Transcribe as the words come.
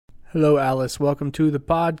Hello, Alice. Welcome to the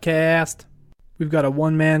podcast. We've got a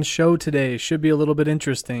one-man show today. Should be a little bit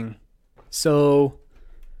interesting. So,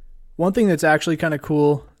 one thing that's actually kind of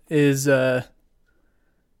cool is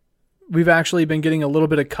we've actually been getting a little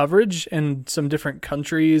bit of coverage in some different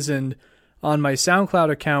countries, and on my SoundCloud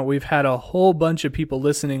account, we've had a whole bunch of people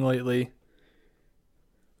listening lately.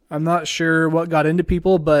 I'm not sure what got into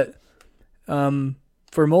people, but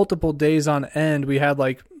for multiple days on end, we had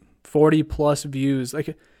like 40 plus views.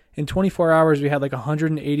 Like in 24 hours, we had like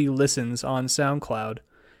 180 listens on SoundCloud.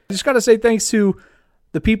 I just got to say thanks to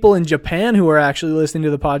the people in Japan who are actually listening to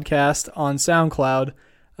the podcast on SoundCloud,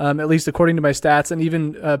 at least according to my stats, and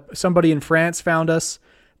even somebody in France found us.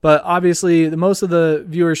 But obviously, most of the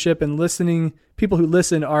viewership and listening, people who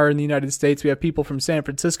listen are in the United States. We have people from San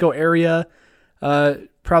Francisco area,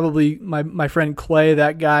 probably my friend Clay,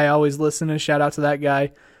 that guy, always listening. Shout out to that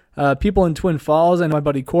guy. People in Twin Falls, and my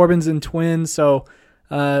buddy Corbin's in Twin, so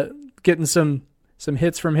getting some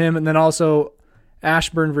hits from him. And then also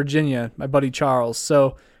Ashburn, Virginia, my buddy Charles.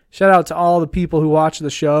 So shout out to all the people who watch the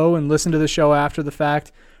show and listen to the show after the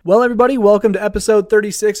fact. Well, everybody, welcome to episode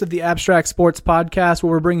 36 of the Abstract Sports Podcast,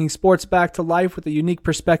 where we're bringing sports back to life with a unique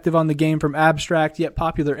perspective on the game from abstract yet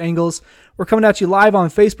popular angles. We're coming at you live on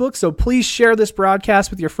Facebook, so please share this broadcast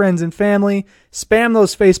with your friends and family. Spam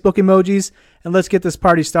those Facebook emojis, and let's get this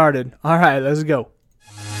party started. All right, let's go.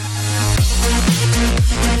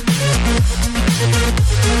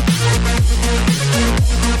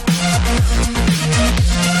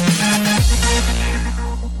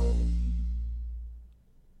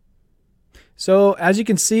 So, as you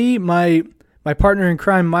can see, my partner in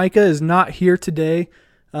crime, Micah, is not here today.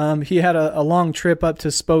 He had a long trip up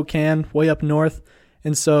to Spokane, way up north,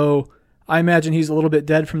 and so I imagine he's a little bit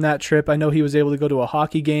dead from that trip. I know he was able to go to a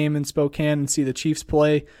hockey game in Spokane and see the Chiefs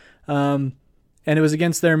play, and it was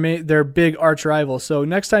against their big arch rival. So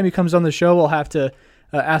next time he comes on the show, we'll have to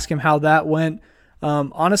ask him how that went.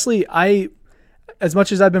 Honestly, as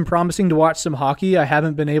much as I've been promising to watch some hockey, I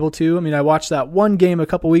haven't been able to. I mean, I watched that one game a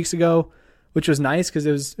couple weeks ago, which was nice because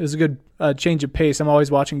it was a good change of pace. I'm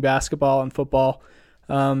always watching basketball and football,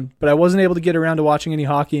 but I wasn't able to get around to watching any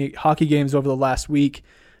hockey games over the last week.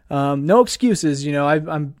 No excuses, you know.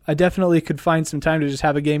 I definitely could find some time to just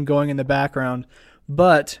have a game going in the background,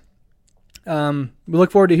 but we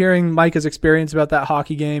look forward to hearing Micah's experience about that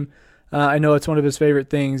hockey game. I know it's one of his favorite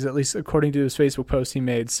things, at least according to his Facebook post he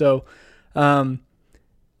made. So I'm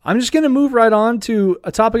just going to move right on to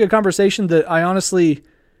a topic of conversation that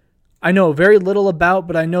I know very little about,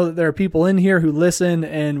 but I know that there are people in here who listen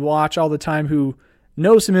and watch all the time who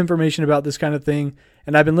know some information about this kind of thing.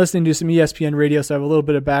 And I've been listening to some ESPN radio, so I have a little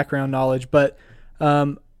bit of background knowledge. But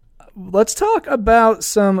let's talk about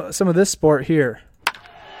some of this sport here.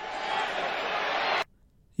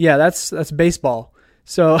 Yeah, that's baseball.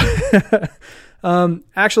 So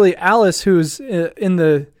actually, Alice, who's in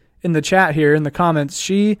the chat here in the comments,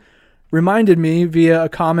 she reminded me via a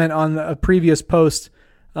comment on a previous post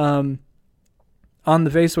on the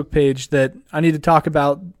Facebook page that I need to talk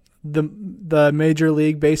about the Major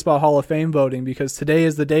League Baseball Hall of Fame voting, because today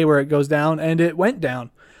is the day where it goes down, and it went down.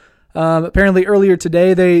 Apparently earlier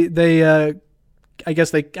today, they I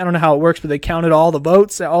guess I don't know how it works, but they counted all the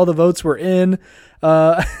votes. All the votes were in.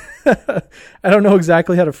 I don't know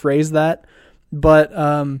exactly how to phrase that, but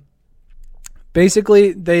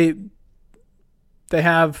basically they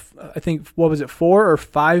have, I think, 4 or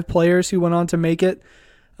 5 players who went on to make it.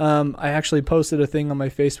 I actually posted a thing on my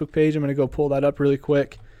Facebook page. I'm going to go pull that up really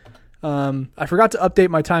quick. I forgot to update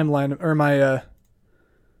my timeline, or I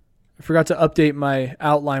forgot to update my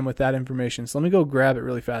outline with that information. So let me go grab it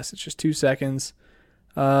really fast. It's just 2 seconds.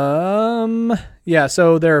 Yeah,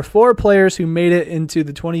 so there are 4 players who made it into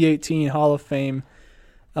the 2018 Hall of Fame.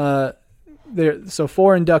 So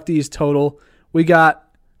 4 inductees total. We got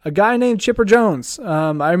a guy named Chipper Jones.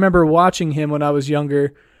 I remember watching him when I was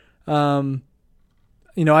younger.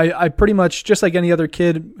 You know, I pretty much, just like any other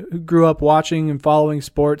kid who grew up watching and following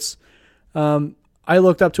sports, I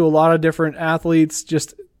looked up to a lot of different athletes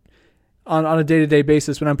just on a day-to-day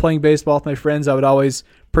basis. When I'm playing baseball with my friends, I would always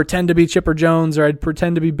pretend to be Chipper Jones, or I'd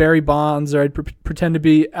pretend to be Barry Bonds, or I'd pretend to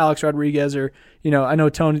be Alex Rodriguez, or, you know, I know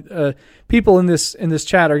Tony. People in this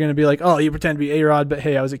chat are going to be like, "Oh, you pretend to be A-Rod," but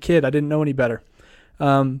hey, I was a kid. I didn't know any better.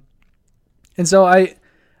 And so I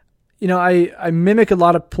mimic a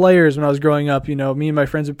lot of players when I was growing up. You know, me and my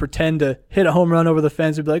friends would pretend to hit a home run over the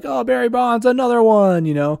fence. We'd be like, "Oh, Barry Bonds, another one,"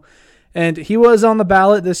 you know. And he was on the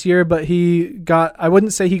ballot this year, but I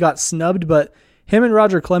wouldn't say he got snubbed, but him and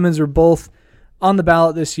Roger Clemens were both on the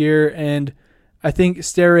ballot this year, and I think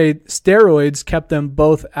steroids kept them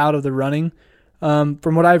both out of the running.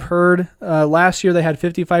 From what I've heard, last year they had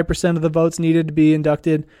 55% of the votes needed to be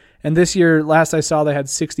inducted, and this year, last I saw, they had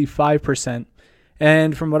 65%.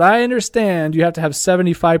 And from what I understand, you have to have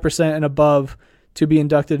 75% and above to be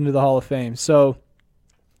inducted into the Hall of Fame. So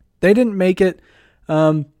they didn't make it.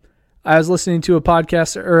 I was listening to a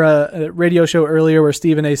podcast or a radio show earlier where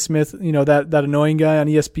Stephen A. Smith, that annoying guy on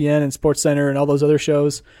ESPN and SportsCenter and all those other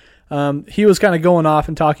shows, he was kind of going off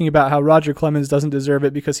and talking about how Roger Clemens doesn't deserve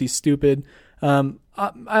it because he's stupid. Something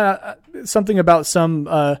about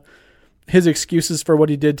his excuses for what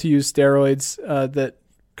he did to use steroids that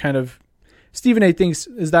kind of Stephen A. thinks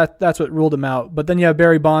that's what ruled him out. But then you have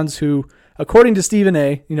Barry Bonds, who, according to Stephen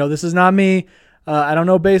A., this is not me. I don't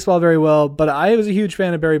know baseball very well, but I was a huge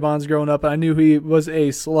fan of Barry Bonds growing up, and I knew he was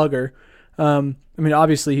a slugger.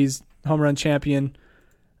 Obviously he's home run champion.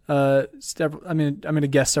 I'm going to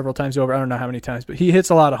guess several times over. I don't know how many times, but he hits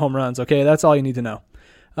a lot of home runs. Okay, that's all you need to know.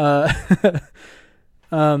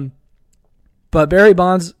 But Barry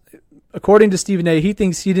Bonds, according to Stephen A., he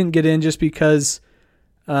thinks he didn't get in just because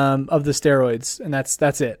of the steroids, and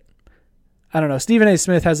that's it. I don't know. Stephen A.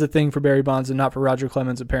 Smith has a thing for Barry Bonds and not for Roger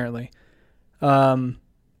Clemens, apparently. I'm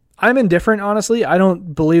indifferent, honestly. I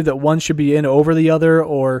don't believe that one should be in over the other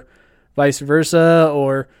or vice versa,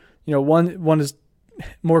 or one is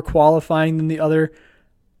more qualifying than the other.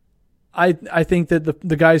 I think that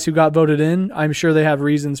the guys who got voted in, I'm sure they have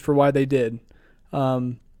reasons for why they did.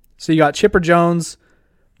 So you got Chipper Jones,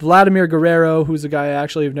 Vladimir Guerrero, who's a guy I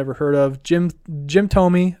actually have never heard of, Jim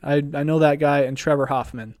Thome, I know that guy, and Trevor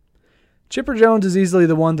Hoffman. Chipper Jones is easily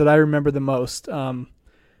the one that I remember the most.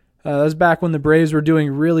 That was back when the Braves were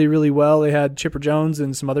doing really, really well. They had Chipper Jones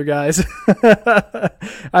and some other guys.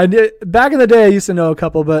 Back in the day, I used to know a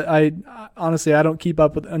couple, but honestly, I don't keep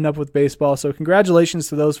up enough with baseball. So congratulations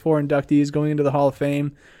to those 4 inductees going into the Hall of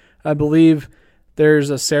Fame. I believe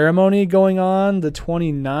there's a ceremony going on the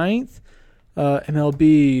 29th.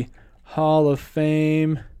 MLB Hall of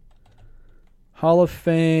Fame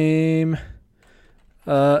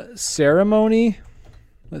ceremony.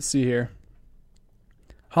 Let's see here.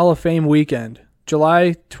 Hall of Fame weekend,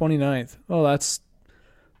 July 29th. Oh, that's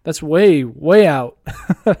way, way out.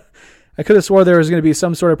 I could have swore there was going to be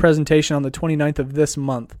some sort of presentation on the 29th of this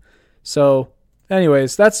month. So,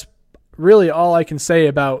 anyways, that's really all I can say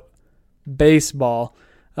about baseball.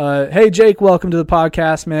 Hey, Jake, welcome to the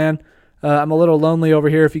podcast, man. I'm a little lonely over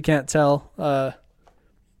here if you can't tell.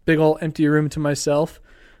 Big old empty room to myself.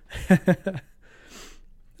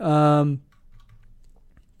 But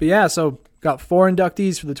yeah, so got 4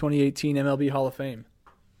 inductees for the 2018 MLB Hall of Fame.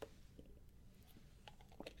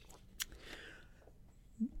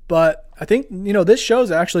 But I think, this show is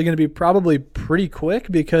actually going to be probably pretty quick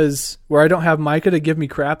because where I don't have Micah to give me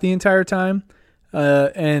crap the entire time.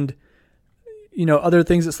 And, other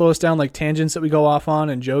things that slow us down, like tangents that we go off on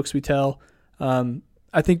and jokes we tell.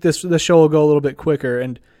 I think this show will go a little bit quicker.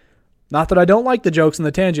 And not that I don't like the jokes and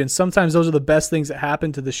the tangents. Sometimes those are the best things that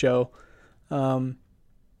happen to the show.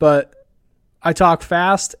 But I talk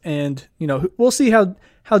fast, and we'll see how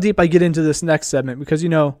deep I get into this next segment because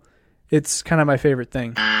it's kind of my favorite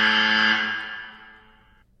thing.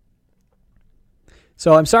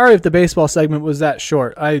 So I'm sorry if the baseball segment was that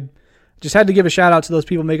short. I just had to give a shout out to those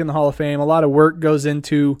people making the Hall of Fame. A lot of work goes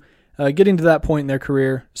into getting to that point in their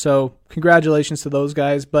career. So congratulations to those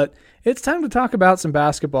guys. But it's time to talk about some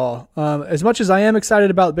basketball. As much as I am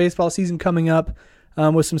excited about baseball season coming up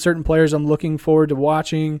with some certain players I'm looking forward to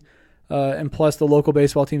watching, and plus the local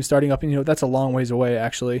baseball team starting up, and that's a long ways away,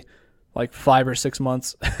 actually, like 5 or 6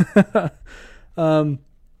 months. But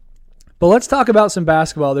let's talk about some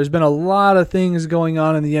basketball. There's been a lot of things going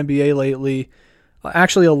on in the NBA lately.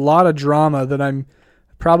 Actually, a lot of drama that I'm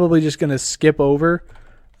probably just going to skip over.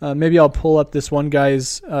 Maybe I'll pull up this one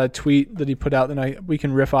guy's tweet that he put out, and we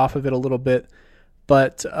can riff off of it a little bit.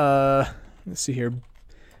 But let's see here.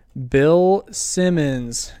 Bill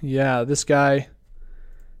Simmons. Yeah, this guy.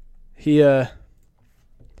 He has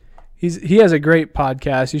a great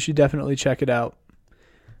podcast. You should definitely check it out.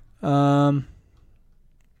 Got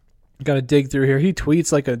to dig through here. He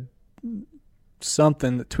tweets like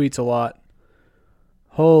something that tweets a lot.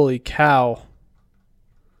 Holy cow.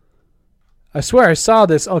 I swear I saw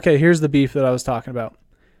this. Okay, here's the beef that I was talking about.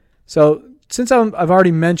 So since I've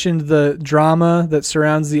already mentioned the drama that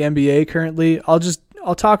surrounds the NBA currently,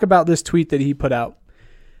 I'll talk about this tweet that he put out.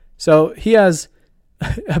 So he has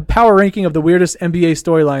a power ranking of the weirdest NBA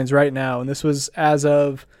storylines right now, and this was as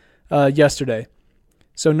of yesterday.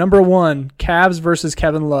 So number 1, Cavs versus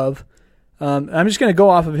Kevin Love. I'm just going to go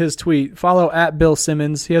off of his tweet. Follow @Bill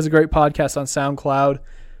Simmons. He has a great podcast on SoundCloud.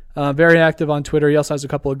 Very active on Twitter. He also has a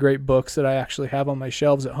couple of great books that I actually have on my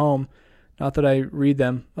shelves at home. Not that I read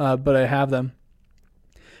them, but I have them.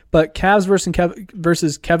 But Cavs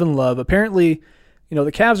versus Kevin Love. Apparently,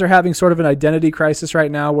 the Cavs are having sort of an identity crisis right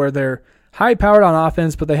now where they're high-powered on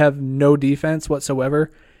offense, but they have no defense whatsoever.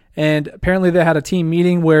 And apparently they had a team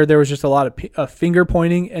meeting where there was just a lot of finger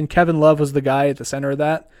pointing, and Kevin Love was the guy at the center of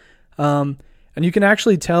that. And you can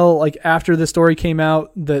actually tell, like, after the story came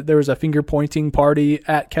out that there was a finger pointing party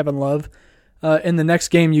at Kevin Love. In the next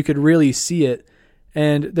game, you could really see it.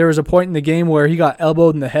 And there was a point in the game where he got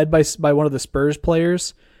elbowed in the head by one of the Spurs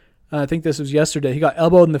players. I think this was yesterday. He got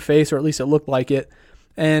elbowed in the face, or at least it looked like it.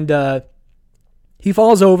 And he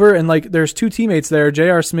falls over, and like there's two teammates there,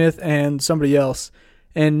 J.R. Smith and somebody else,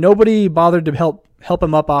 and nobody bothered to help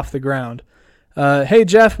him up off the ground. Hey,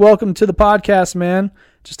 Jeff, welcome to the podcast, man.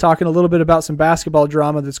 Just talking a little bit about some basketball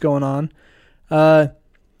drama that's going on. But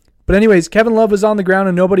anyways, Kevin Love was on the ground,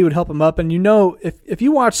 and nobody would help him up. And if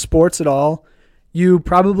you watch sports at all, you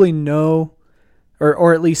probably know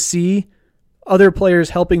or at least see other players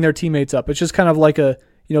helping their teammates up. It's just kind of like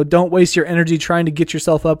don't waste your energy trying to get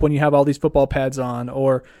yourself up when you have all these football pads on,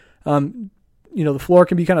 or, the floor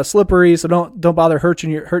can be kind of slippery, so don't bother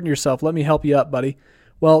hurting yourself. Let me help you up, buddy.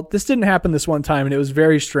 Well, this didn't happen this one time, and it was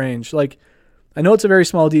very strange. Like, I know it's a very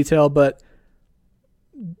small detail, but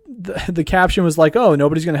the caption was like, oh,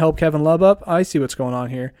 nobody's going to help Kevin Love up? I see what's going on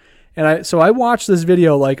here. And I watched this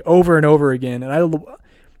video like over and over again, and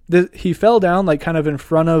he fell down like kind of in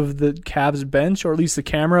front of the Cavs bench, or at least the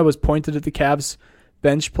camera was pointed at the Cavs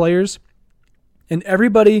bench players, and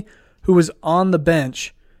everybody who was on the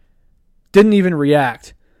bench didn't even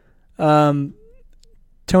react. Tony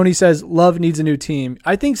says Love needs a new team.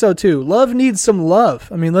 I think so too. Love needs some love.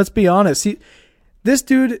 I mean, let's be honest. This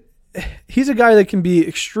dude, he's a guy that can be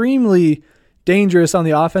extremely dangerous on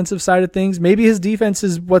the offensive side of things. Maybe his defense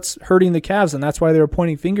is what's hurting the Cavs, and that's why they were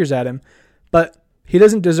pointing fingers at him. But he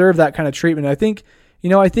doesn't deserve that kind of treatment. I think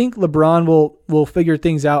LeBron will figure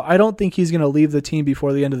things out. I don't think he's going to leave the team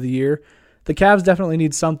before the end of the year. The Cavs definitely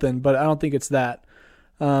need something, but I don't think it's that.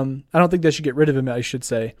 I don't think they should get rid of him, I should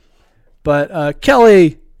say. But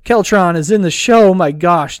Keltron is in the show. Oh my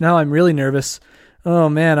gosh, now I'm really nervous. Oh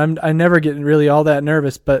man, I never get really all that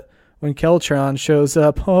nervous, but when Keltron shows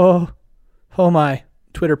up, oh my,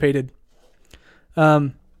 Twitter pated.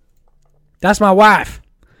 That's my wife.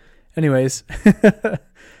 Anyways,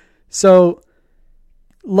 so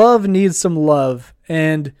Love needs some love,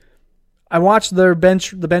 and I watched the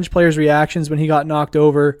bench players' reactions when he got knocked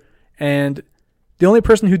over, and the only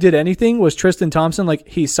person who did anything was Tristan Thompson. Like,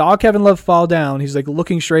 he saw Kevin Love fall down, he's like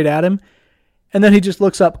looking straight at him, and then he just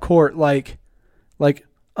looks up court like,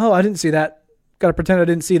 oh, I didn't see that. Got to pretend I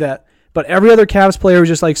didn't see that. But every other Cavs player was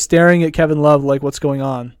just like staring at Kevin Love like, what's going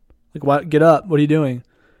on? Like, what? Get up. What are you doing?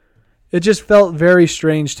 It just felt very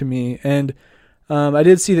strange to me. And I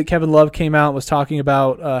did see that Kevin Love came out and was talking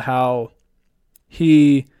about how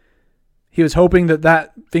he was hoping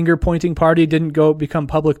that finger pointing party didn't become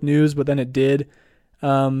public news, but then it did.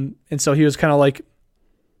 And so he was kind of like,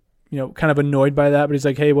 kind of annoyed by that, but he's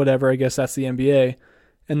like, hey, whatever, I guess that's the NBA.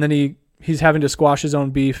 And then he's having to squash his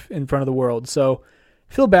own beef in front of the world. So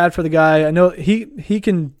I feel bad for the guy. I know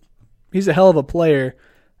he's a hell of a player.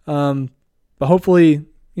 But hopefully,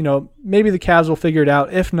 maybe the Cavs will figure it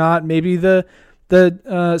out. If not, maybe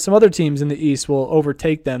some other teams in the East will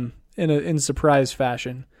overtake them in surprise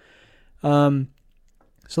fashion. So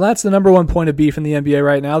that's the number one point of beef in the NBA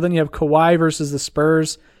right now. Then you have Kawhi versus the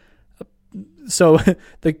Spurs. So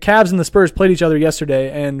the Cavs and the Spurs played each other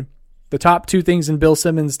yesterday, and the top two things in Bill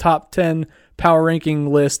Simmons' top 10 power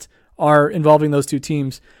ranking list are involving those two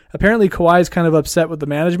teams. Apparently Kawhi is kind of upset with the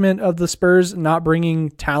management of the Spurs not bringing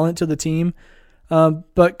talent to the team.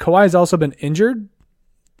 But Kawhi's also been injured.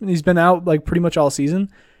 He's been out like pretty much all season.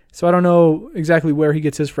 So I don't know exactly where he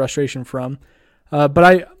gets his frustration from.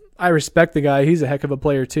 But I respect the guy. He's a heck of a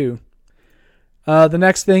player too. The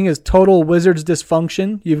next thing is total Wizards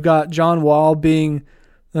dysfunction. You've got John Wall being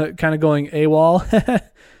kind of going AWOL.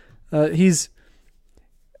 He's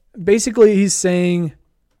saying,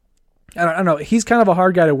 I don't know, he's kind of a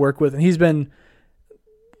hard guy to work with, and he's been,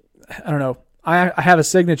 I don't know, I have a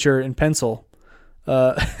signature in pencil.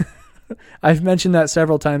 I've mentioned that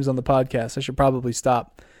several times on the podcast. I should probably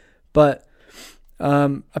stop. But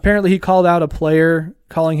apparently he called out a player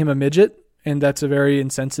calling him a midget, and that's a very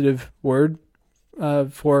insensitive word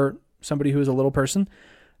for somebody who is a little person.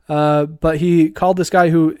 But he called this guy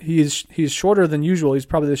who he's shorter than usual. He's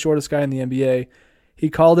probably the shortest guy in the NBA. He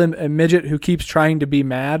called him a midget who keeps trying to be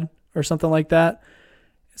mad or something like that.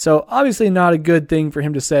 So obviously not a good thing for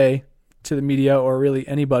him to say to the media or really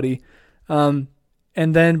anybody.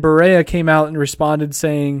 And then Barea came out and responded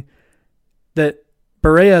saying that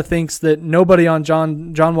Barea thinks that nobody on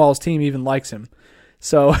John Wall's team even likes him.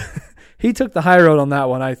 So he took the high road on that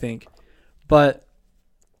one, I think. But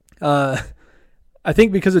I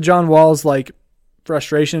think because of John Wall's like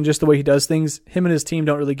frustration, just the way he does things, him and his team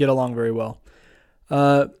don't really get along very well.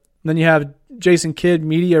 Then you have Jason Kidd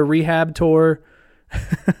media rehab tour.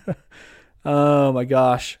 Oh my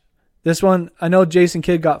gosh. This one, I know Jason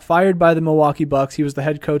Kidd got fired by the Milwaukee Bucks. He was the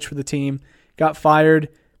head coach for the team. Got fired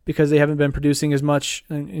because they haven't been producing as much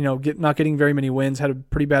and, not getting very many wins. Had a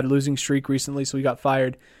pretty bad losing streak recently, so he got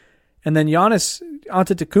fired. And then Giannis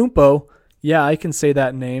Antetokounmpo, yeah, I can say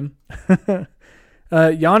that name.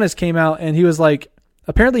 Giannis came out and he was like,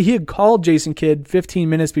 apparently he had called Jason Kidd 15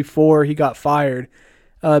 minutes before he got fired,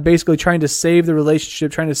 basically trying to save the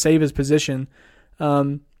relationship, trying to save his position.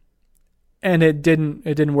 And it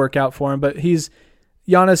didn't work out for him. But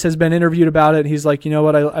Giannis has been interviewed about it. He's like, you know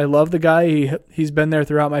what? I love the guy. He's been there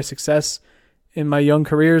throughout my success in my young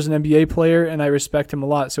career as an NBA player, and I respect him a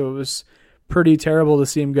lot. So it was pretty terrible to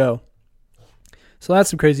see him go. So that's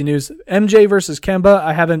some crazy news. MJ versus Kemba.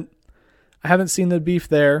 I haven't seen the beef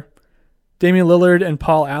there. Damian Lillard and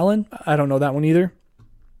Paul Allen. I don't know that one either.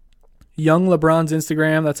 Young LeBron's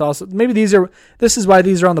Instagram. That's also maybe this is why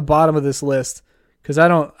these are on the bottom of this list, because I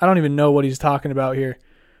don't even know what he's talking about here.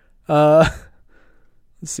 Let's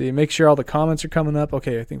see. Make sure all the comments are coming up.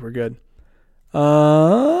 Okay, I think we're good.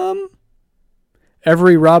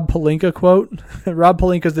 Every Rob Pelinka quote. Rob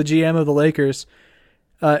Pelinka's the GM of the Lakers.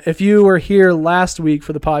 If you were here last week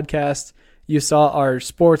for the podcast, you saw our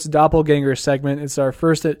sports doppelganger segment. It's our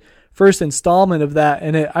first installment of that,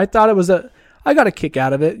 and I thought it was I got a kick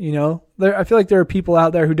out of it. I feel like there are people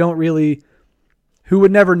out there who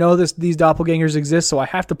would never know these doppelgangers exist, so I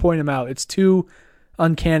have to point them out. It's too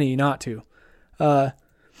uncanny not to.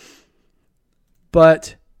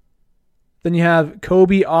 But then you have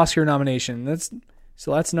Kobe Oscar nomination. That's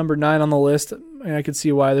number 9 on the list, and I can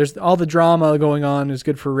see why. There's all the drama going on is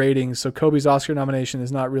good for ratings, so Kobe's Oscar nomination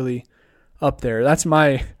is not really up there. That's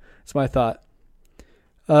my thought.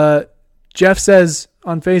 Jeff says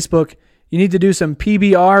on Facebook, you need to do some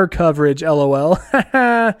PBR coverage, LOL.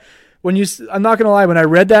 I'm not going to lie, when I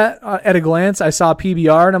read that at a glance, I saw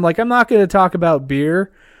PBR, and I'm like, I'm not going to talk about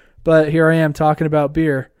beer, but here I am talking about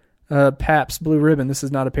beer. Pabst Blue Ribbon. This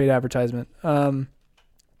is not a paid advertisement.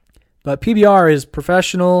 But PBR is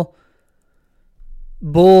professional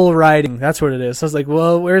bull riding. That's what it is. So I was like,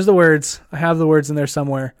 well, where's the words? I have the words in there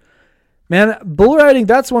somewhere. Man, bull riding,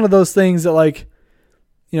 that's one of those things that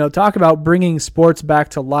talk about bringing sports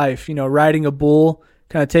back to life. Riding a bull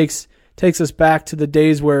kind of takes us back to the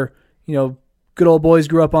days where, good old boys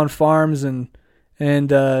grew up on farms and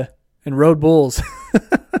rode bulls.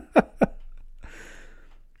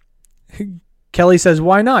 Kelly says,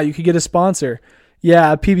 why not? You could get a sponsor.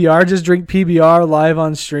 Yeah, PBR, just drink PBR live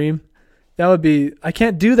on stream. That would be, I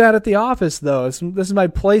can't do that at the office though. This is my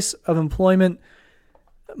place of employment.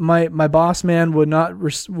 My boss man would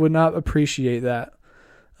not appreciate that.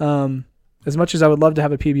 As much as I would love to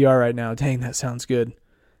have a PBR right now. Dang, that sounds good.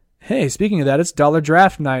 Hey, speaking of that, it's Dollar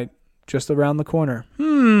Draft night just around the corner.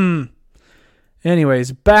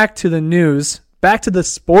 Anyways, back to the news. Back to the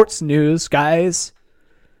sports news, guys.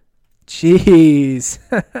 Jeez.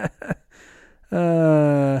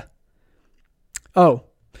 So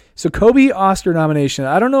Kobe Oscar nomination.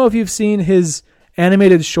 I don't know if you've seen his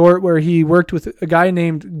animated short where he worked with a guy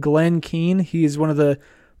named Glenn Keane. He's one of the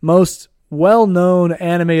most well-known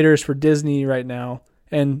animators for Disney right now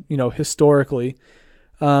and, historically.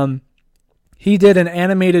 He did an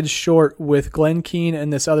animated short with Glenn Keane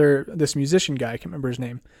and this musician guy. I can't remember his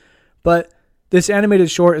name. But this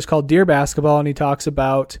animated short is called Dear Basketball, and he talks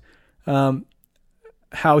about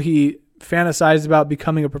how he fantasized about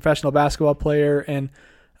becoming a professional basketball player and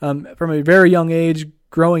from a very young age,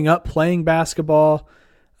 growing up playing basketball,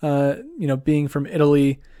 being from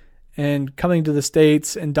Italy and coming to the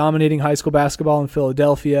States and dominating high school basketball in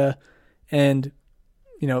Philadelphia and,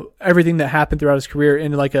 everything that happened throughout his career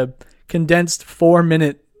in like a condensed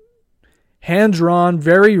 4-minute, hand-drawn,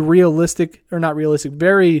 very realistic, or not realistic,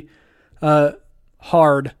 very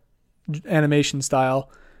hard animation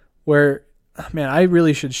style where, man, I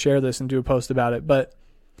really should share this and do a post about it. But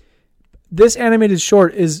this animated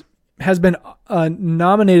short has been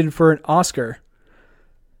nominated for an Oscar.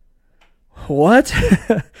 What?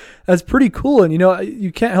 That's pretty cool. And,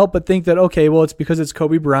 you can't help but think that, okay, well, it's because it's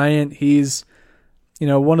Kobe Bryant. He's,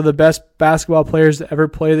 one of the best basketball players to ever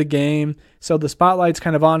play the game. So the spotlight's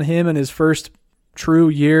kind of on him in his first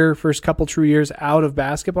couple true years out of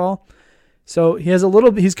basketball. So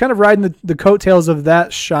he's kind of riding the coattails of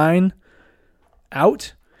that shine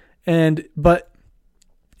out. But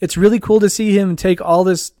it's really cool to see him take all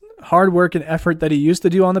this hard work and effort that he used to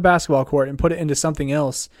do on the basketball court and put it into something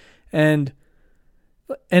else, and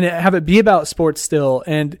have it be about sports still.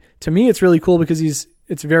 And to me, it's really cool because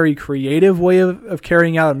it's a very creative way of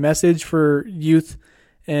carrying out a message for youth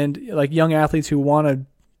and like young athletes who want to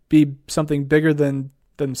be something bigger than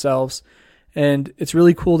themselves. And it's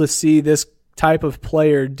really cool to see this type of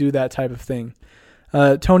player do that type of thing.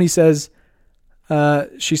 Tony says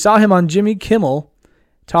she saw him on Jimmy Kimmel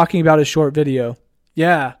talking about his short video.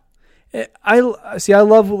 Yeah. I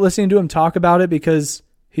love listening to him talk about it because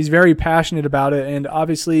he's very passionate about it. And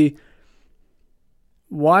obviously,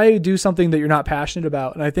 why do something that you're not passionate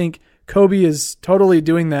about? And I think Kobe is totally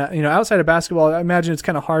doing that. Outside of basketball, I imagine it's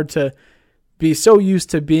kind of hard to be so used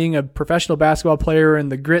to being a professional basketball player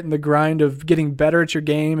and the grit and the grind of getting better at your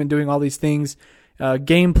game and doing all these things,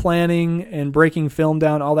 game planning and breaking film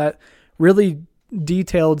down, all that really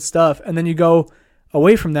detailed stuff. And then you go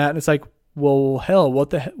away from that and it's like, well, hell,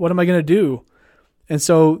 what am I going to do? And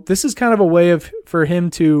so this is kind of a way for him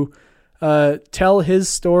to tell his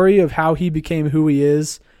story of how he became who he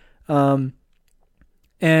is, and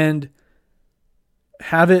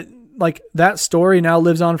have it like that story now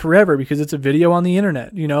lives on forever because it's a video on the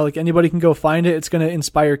internet. Like anybody can go find it. It's going to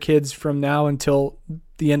inspire kids from now until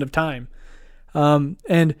the end of time.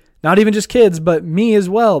 And not even just kids, but me as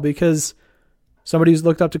well, because somebody who's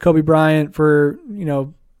looked up to Kobe Bryant for,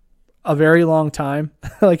 a very long time,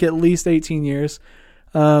 like at least 18 years.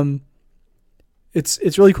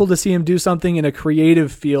 It's really cool to see him do something in a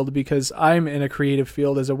creative field because I'm in a creative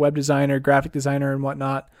field as a web designer, graphic designer, and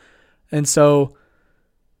whatnot. And so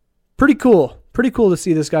pretty cool to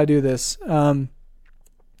see this guy do this.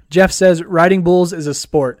 Jeff says riding bulls is a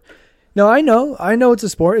sport. No, I know it's a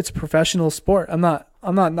sport. It's a professional sport. I'm not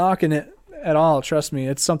knocking it at all. Trust me.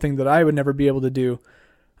 It's something that I would never be able to do.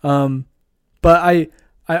 But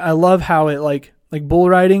I love how it like bull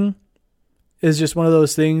riding is just one of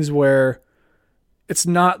those things where it's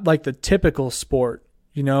not like the typical sport,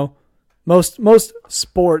 Most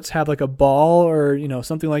sports have like a ball or,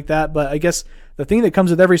 something like that. But I guess the thing that comes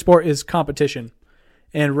with every sport is competition.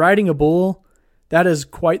 And riding a bull, that is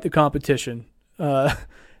quite the competition.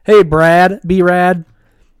 Hey, Brad, B-Rad,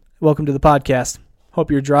 welcome to the podcast.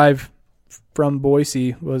 Hope your drive from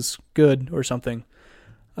Boise was good or something.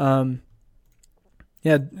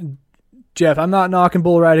 Yeah, Jeff, I'm not knocking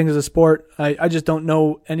bull riding as a sport. I just don't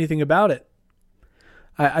know anything about it.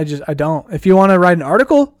 I don't. If you want to write an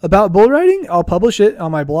article about bull riding, I'll publish it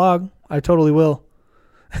on my blog. I totally will.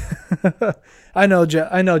 I know,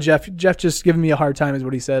 Jeff. Jeff just giving me a hard time is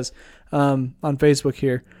what he says on Facebook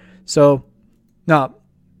here. So,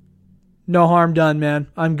 no harm done, man.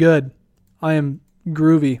 I'm good. I am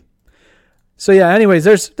groovy. So yeah, anyways,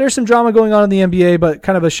 there's some drama going on in the NBA, but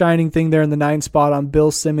kind of a shining thing there in the 9th spot on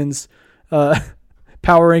Bill Simmons'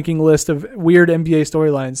 power ranking list of weird NBA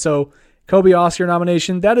storylines. So Kobe Oscar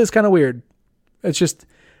nomination, that is kind of weird. It's just,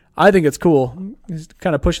 I think it's cool. He's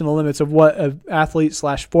kind of pushing the limits of what an athlete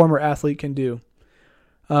 / former athlete can do.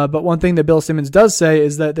 But one thing that Bill Simmons does say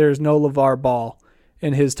is that there's no LeVar Ball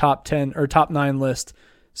in his top 10 or top 9 list.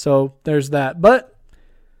 So there's that. But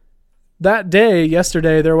that day,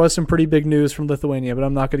 yesterday, there was some pretty big news from Lithuania, but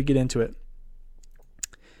I'm not going to get into it.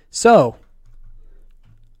 So,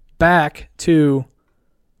 back to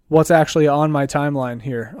what's actually on my timeline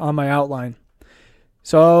here, on my outline.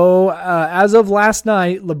 So, as of last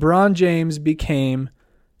night, LeBron James became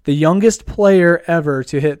the youngest player ever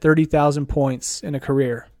to hit 30,000 points in a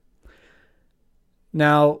career.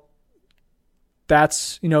 Now,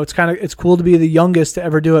 that's, it's cool to be the youngest to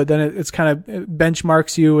ever do it. Then it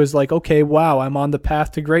benchmarks you as like, okay, wow, I'm on the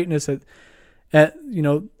path to greatness at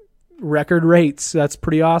record rates. That's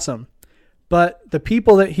pretty awesome. But the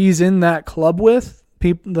people that he's in that club with,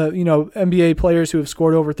 NBA players who have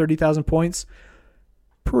scored over 30,000 points,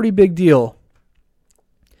 pretty big deal.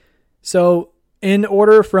 So in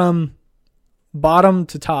order from bottom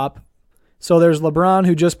to top, so there's LeBron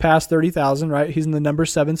who just passed 30,000, right? He's in the number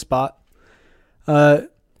 7 spot.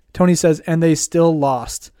 Tony says, and they still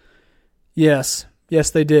lost. Yes,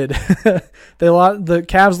 they did. They lost. The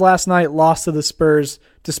Cavs last night lost to the Spurs,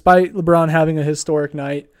 despite LeBron having a historic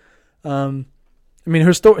night.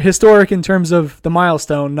 Historic in terms of the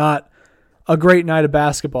milestone, not a great night of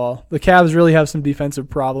basketball. The Cavs really have some defensive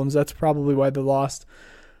problems. That's probably why they lost.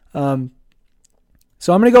 So I'm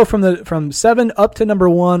going to go from 7 up to number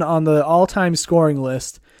 1 on the all-time scoring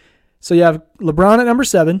list. So you have LeBron at number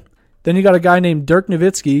 7. Then you got a guy named Dirk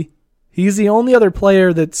Nowitzki. He's the only other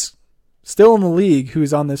player that's still in the league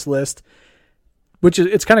who's on this list, which is,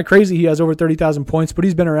 it's kind of crazy. He has over 30,000 points, but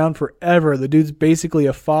he's been around forever. The dude's basically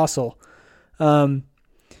a fossil.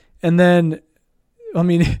 And then, I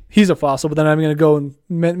mean, he's a fossil, but then I'm going to go and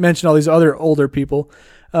mention all these other older people.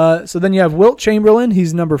 So then you have Wilt Chamberlain.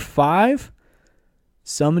 He's number 5.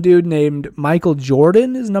 Some dude named Michael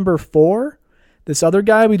Jordan is number 4. This other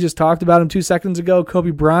guy, we just talked about him 2 seconds ago, Kobe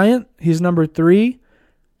Bryant, he's number 3.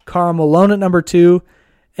 Karl Malone at number 2.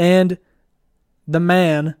 And the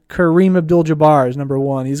man, Kareem Abdul-Jabbar, is number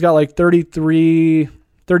 1. He's got like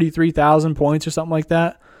 33,000 points or something like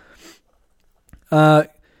that.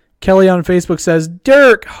 Kelly on Facebook says,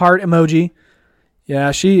 Dirk, heart emoji.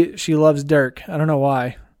 Yeah, she loves Dirk. I don't know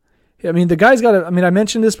why. I mean, the guy's got I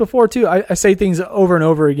mentioned this before too. I say things over and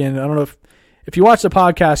over again. I don't know if you watch the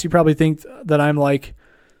podcast, you probably think that I'm like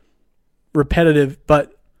repetitive,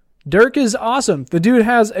 but Dirk is awesome. The dude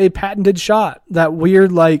has a patented shot, that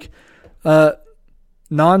weird like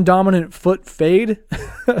non-dominant foot fade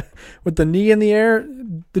with the knee in the air.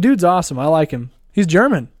 The dude's awesome. I like him. He's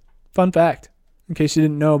German. Fun fact, in case you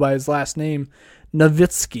didn't know by his last name,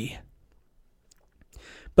 Nowitzki.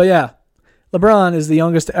 But yeah, LeBron is the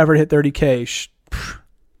youngest to ever hit 30K.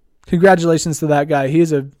 Congratulations to that guy. He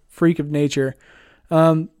is a freak of nature.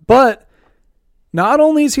 But not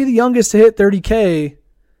only is he the youngest to hit 30K,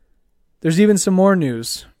 there's even some more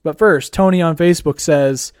news. But first, Tony on Facebook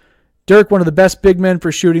says, Dirk, one of the best big men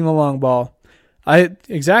for shooting the long ball.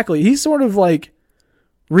 Exactly. He's sort of like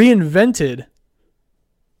reinvented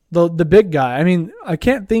the big guy. I mean, I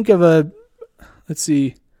can't think of let's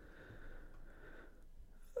see.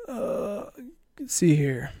 Let's see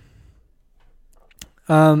here.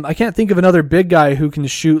 I can't think of another big guy who can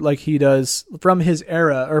shoot like he does from his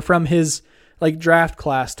era or from his like draft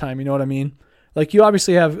class time. You know what I mean? Like you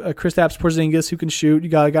obviously have Kristaps Porzingis who can shoot. You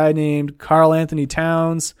got a guy named Karl Anthony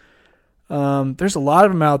Towns. There's a lot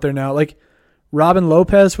of them out there now. Like Robin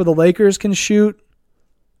Lopez for the Lakers can shoot.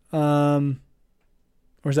 Or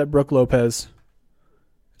is that Brooke Lopez?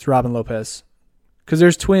 It's Robin Lopez. Because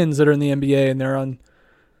there's twins that are in the NBA and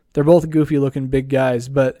they're both goofy looking big guys.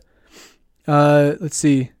 But let's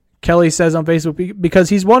see. Kelly says on Facebook, because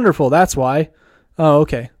he's wonderful. That's why. Oh,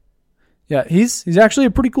 okay. Yeah, he's actually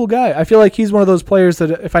a pretty cool guy. I feel like he's one of those players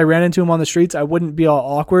that if I ran into him on the streets, I wouldn't be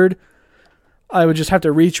all awkward. I would just have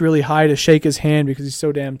to reach really high to shake his hand because he's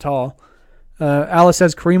so damn tall. Alice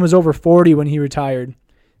says Kareem was over 40 when he retired.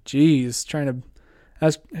 Jeez,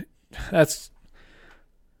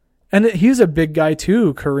 and he's a big guy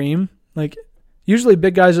too, Kareem. Like usually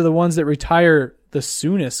big guys are the ones that retire the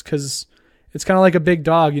soonest because it's kind of like a big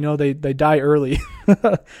dog, you know, they die early.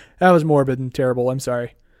 That was morbid and terrible. I'm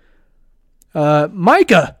sorry.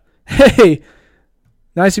 Micah, hey,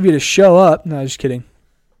 nice of you to show up. No, just kidding.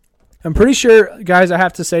 I'm pretty sure, guys, I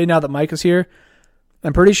have to say now that Micah's here,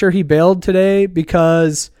 I'm pretty sure he bailed today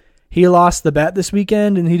because he lost the bet this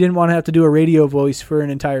weekend and he didn't want to have to do a radio voice for an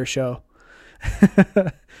entire show.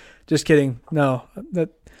 Just kidding. No,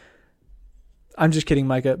 I'm just kidding,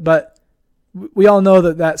 Micah. But we all know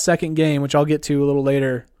that second game, which I'll get to a little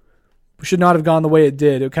later, should not have gone the way it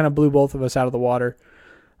did. It kind of blew both of us out of the water.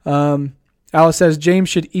 Alice says James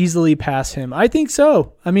should easily pass him. I think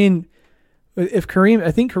so. I mean, I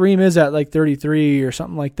think Kareem is at like 33 or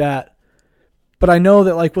something like that. But I know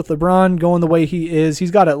that like with LeBron going the way he is,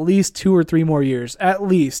 he's got at least 2 or 3 more years. At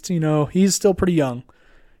least, you know, he's still pretty young.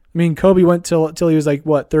 I mean, Kobe went till he was like,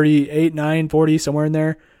 38, 9, 40, somewhere in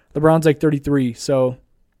there. LeBron's like 33, so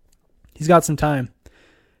he's got some time.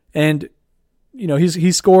 And, you know,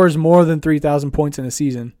 he scores more than 3,000 points in a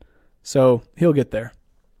season. So he'll get there.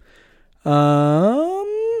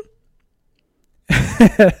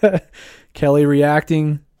 Kelly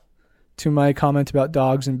reacting to my comment about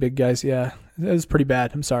dogs and big guys. Yeah, it was pretty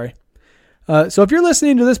bad. I'm sorry. So if you're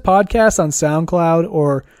listening to this podcast on SoundCloud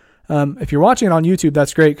or if you're watching it on YouTube,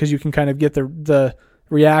 that's great because you can kind of get the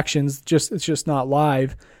reactions. It's just not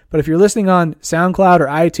live. But if you're listening on SoundCloud or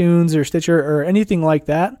iTunes or Stitcher or anything like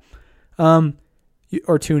that,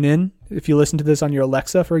 or tune in if you listen to this on your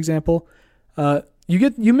Alexa, for example,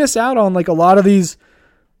 you miss out on like a lot of these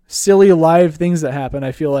silly live things that happen.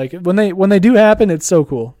 I feel like when they do happen, it's so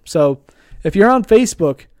cool. So if you're on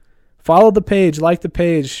Facebook, follow the page, like the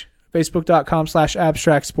page,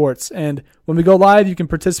 facebook.com/abstractsports. And when we go live, you can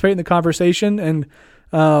participate in the conversation. And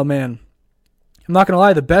oh man, I'm not going to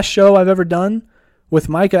lie. The best show I've ever done with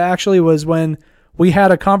Micah actually was when we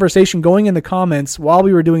had a conversation going in the comments while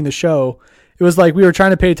we were doing the show. It was like we were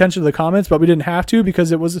trying to pay attention to the comments, but we didn't have to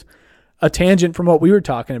because it was a tangent from what we were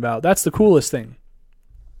talking about. That's the coolest thing.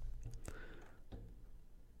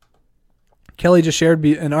 Kelly just shared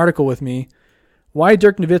an article with me. Why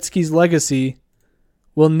Dirk Nowitzki's legacy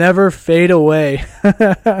will never fade away.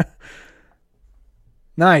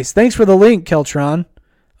 Nice. Thanks for the link, Keltron.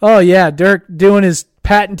 Oh, yeah, Dirk doing his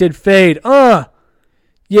Patented fade.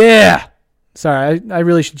 Yeah. Sorry, I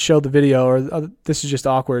really should show the video, or this is just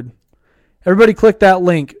awkward. Everybody click that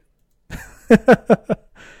link.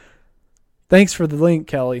 Thanks for the link,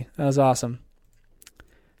 Kelly. That was awesome.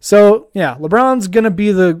 So, yeah, LeBron's going to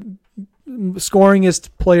be the scoringest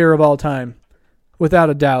player of all time, without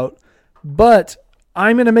a doubt. But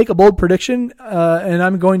I'm going to make a bold prediction, and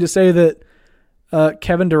I'm going to say that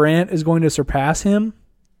Kevin Durant is going to surpass him.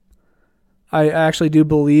 I actually do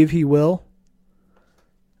believe he will.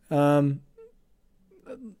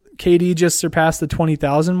 KD just surpassed the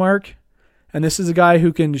 20,000 mark. And this is a guy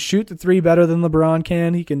who can shoot the three better than LeBron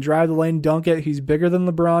can. He can drive the lane, dunk it. He's bigger than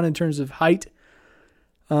LeBron in terms of height.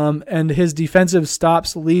 And his defensive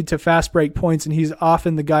stops lead to fast break points, and he's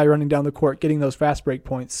often the guy running down the court getting those fast break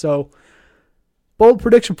points. So, bold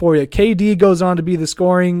prediction for you. KD goes on to be the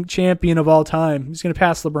scoring champion of all time. He's going to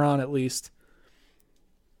pass LeBron at least.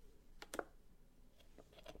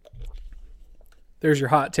 There's your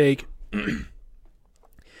hot take.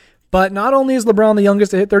 But not only is LeBron the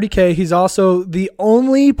youngest to hit 30K, he's also the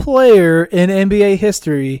only player in NBA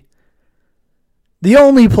history, the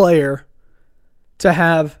only player to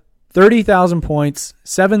have 30,000 points,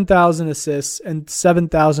 7,000 assists, and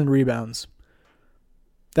 7,000 rebounds.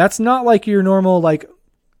 That's not like your normal, like,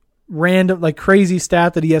 random, like, crazy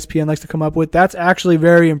stat that ESPN likes to come up with. That's actually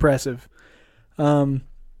very impressive.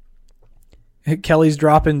 Kelly's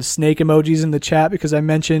dropping snake emojis in the chat because I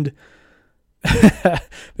mentioned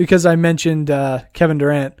Kevin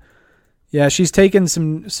Durant. Yeah, she's taken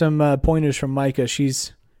some pointers from Micah.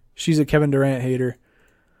 She's a Kevin Durant hater.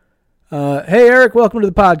 Hey Eric, welcome to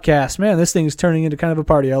the podcast. Man, this thing's turning into kind of a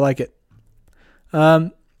party. I like it.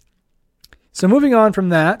 So moving on from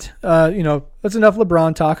that, that's enough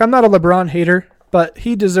LeBron talk. I'm not a LeBron hater, but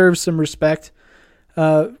he deserves some respect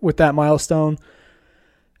with that milestone.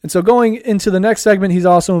 And so going into the next segment, he's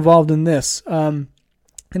also involved in this. In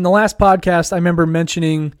the last podcast, I remember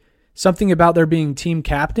mentioning something about there being team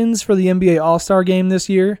captains for the NBA All-Star Game this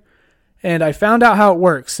year, and I found out how it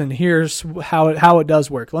works, and here's how it does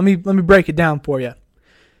work. Let me break it down for you.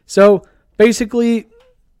 So basically,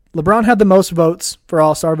 LeBron had the most votes for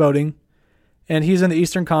All-Star voting, and he's in the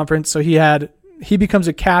Eastern Conference, so he becomes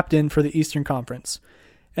a captain for the Eastern Conference.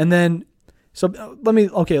 And then let me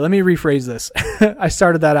rephrase this. I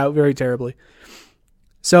started that out very terribly.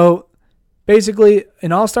 So basically,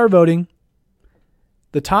 in All-Star voting,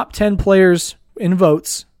 the top 10 players in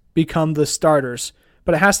votes become the starters.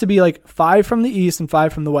 But it has to be like 5 from the East and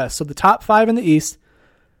 5 from the West. So the top 5 in the East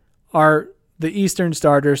are the Eastern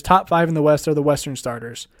starters. Top 5 in the West are the Western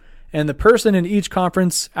starters. And the person in each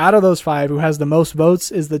conference out of those 5 who has the most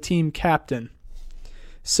votes is the team captain.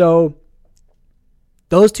 So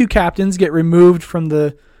those 2 captains get removed from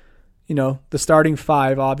the starting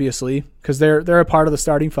 5, obviously, because they're a part of the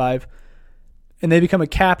starting 5, and they become a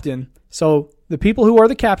captain. So the people who are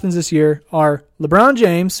the captains this year are LeBron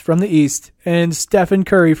James from the East and Stephen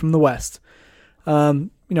Curry from the West.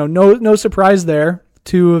 No surprise there.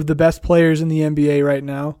 2 of the best players in the NBA right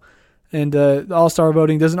now, and the All-Star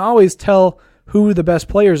voting doesn't always tell who the best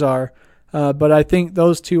players are, but I think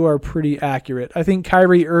those 2 are pretty accurate. I think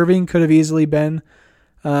Kyrie Irving could have easily been.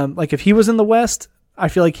 If he was in the West, I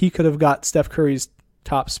feel like he could have got Steph Curry's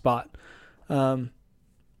top spot. But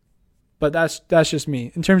that's just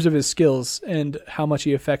me in terms of his skills and how much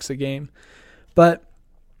he affects the game. But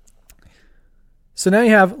so now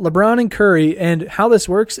you have LeBron and Curry, and how this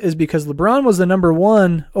works is because LeBron was the number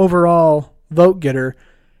 1 overall vote getter,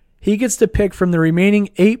 he gets to pick from the remaining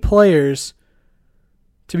 8 players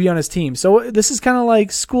to be on his team. So this is kind of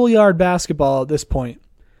like schoolyard basketball at this point.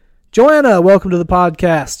 Joanna, welcome to the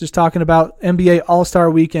podcast. Just talking about NBA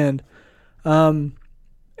All-Star Weekend.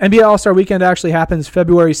 NBA All-Star Weekend actually happens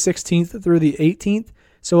February 16th through the 18th,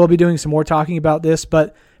 so we'll be doing some more talking about this.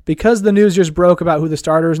 But because the news just broke about who the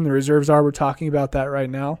starters and the reserves are, we're talking about that right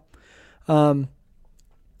now. So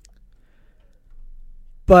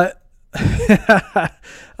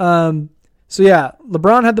yeah,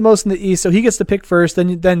 LeBron had the most in the East, so he gets to pick first.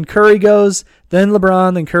 Then Curry goes, then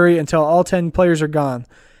LeBron, then Curry, until all 10 players are gone.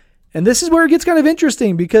 And this is where it gets kind of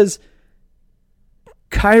interesting because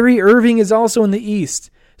Kyrie Irving is also in the East.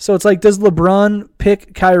 So it's like, does LeBron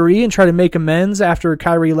pick Kyrie and try to make amends after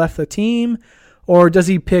Kyrie left the team? Or does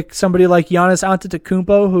he pick somebody like Giannis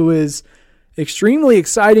Antetokounmpo, who is extremely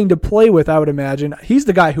exciting to play with, I would imagine? He's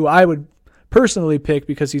the guy who I would personally pick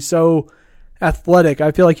because he's so athletic.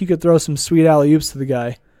 I feel like you could throw some sweet alley-oops to the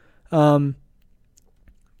guy. But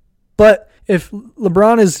if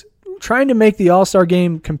LeBron is trying to make the All-Star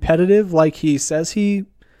game competitive like he says he's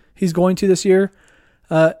going to this year,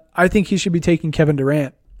 I think he should be taking Kevin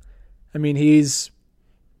Durant. I mean, he's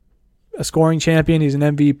a scoring champion. He's an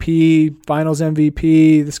MVP, Finals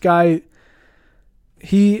MVP. This guy,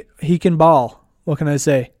 he can ball. What can I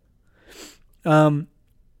say? But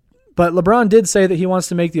LeBron did say that he wants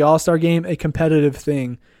to make the All-Star game a competitive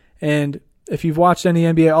thing. And if you've watched any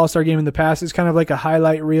NBA All-Star game in the past, it's kind of like a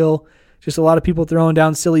highlight reel. Just a lot of people throwing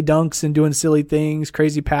down silly dunks and doing silly things,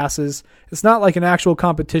 crazy passes. It's not like an actual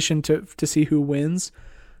competition to see who wins.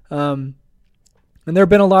 And there have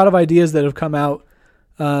been a lot of ideas that have come out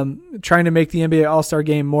trying to make the NBA All-Star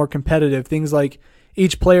game more competitive. Things like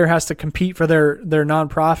each player has to compete for their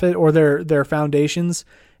nonprofit or their foundations,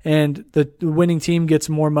 and the winning team gets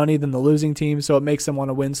more money than the losing team, so it makes them want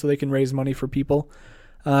to win so they can raise money for people,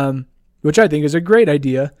 which I think is a great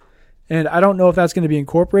idea. And I don't know if that's going to be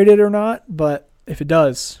incorporated or not, but if it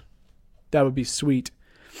does, that would be sweet.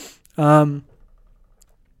 So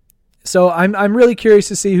I'm really curious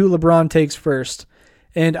to see who LeBron takes first.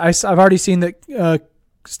 And I've already seen that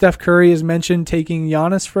Steph Curry has mentioned taking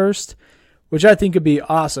Giannis first, which I think would be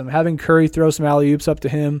awesome. Having Curry throw some alley-oops up to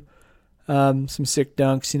him, some sick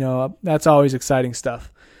dunks, that's always exciting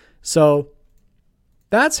stuff. So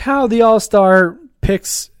that's how the All-Star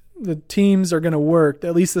picks, the teams are going to work,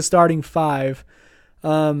 at least the starting five.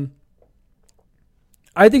 I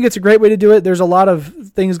think it's a great way to do it. There's a lot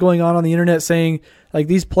of things going on the internet saying, like,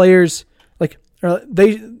 these players, like,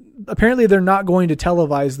 apparently they're not going to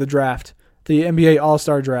televise the draft, the NBA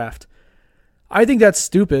All-Star draft. I think that's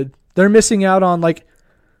stupid. They're missing out on, like,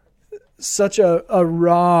 such a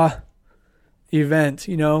raw event,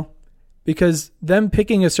 because them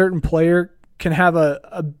picking a certain player can have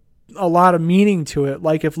a lot of meaning to it.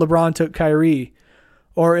 Like if LeBron took Kyrie,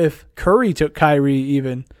 or if Curry took Kyrie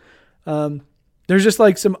even. There's just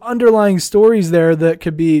like some underlying stories there that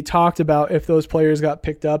could be talked about if those players got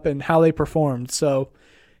picked up and how they performed. So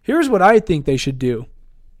here's what I think they should do.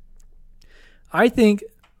 I think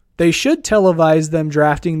they should televise them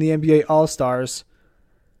drafting the NBA All-Stars,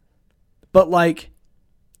 but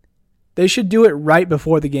they should do it right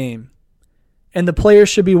before the game. And the players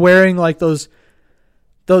should be wearing like those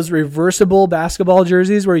reversible basketball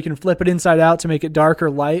jerseys where you can flip it inside out to make it dark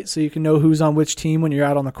or light so you can know who's on which team when you're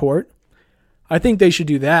out on the court. I think they should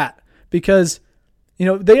do that because,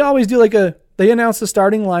 they always do they announce the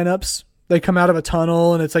starting lineups. They come out of a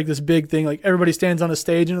tunnel and it's like this big thing. Like everybody stands on a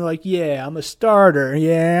stage and they're like, yeah, I'm a starter.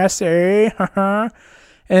 Yeah, say,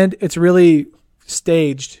 and it's really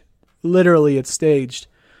staged. Literally, it's staged.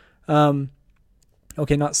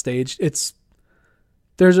 Okay, not staged.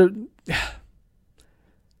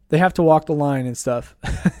 They have to walk the line and stuff.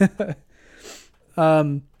 But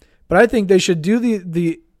I think they should do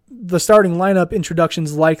the starting lineup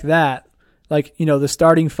introductions like that. Like, the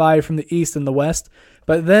starting five from the East and the West.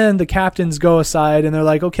 But then the captains go aside and they're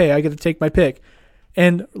like, okay, I get to take my pick.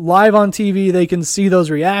 And live on TV, they can see those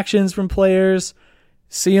reactions from players,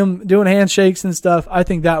 see them doing handshakes and stuff. I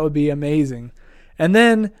think that would be amazing. And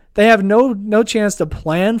then they have no chance to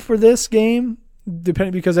plan for this game,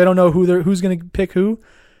 because they don't know who's going to pick who.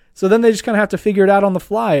 So then they just kind of have to figure it out on the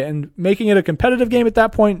fly. And making it a competitive game at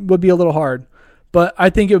that point would be a little hard. But I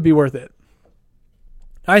think it would be worth it.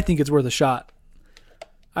 I think it's worth a shot.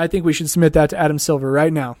 I think we should submit that to Adam Silver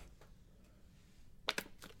right now.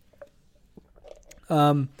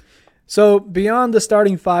 So beyond the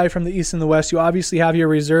starting five from the East and the West, you obviously have your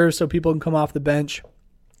reserves so people can come off the bench.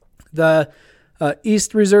 The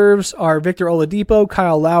East reserves are Victor Oladipo,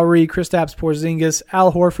 Kyle Lowry, Kristaps Porzingis,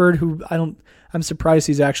 Al Horford, who I'm surprised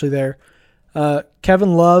he's actually there.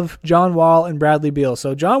 Kevin Love, John Wall, and Bradley Beal.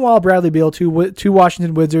 So John Wall, Bradley Beal, two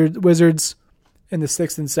Washington Wizards in the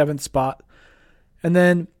 6th and 7th spot. And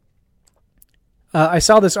then I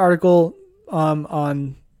saw this article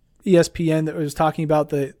on ESPN that was talking about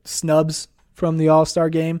the snubs from the All-Star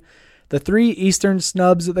game. The 3 Eastern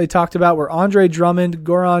snubs that they talked about were Andre Drummond,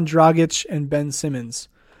 Goran Dragic, and Ben Simmons.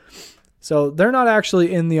 So they're not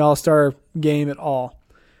actually in the All-Star game at all.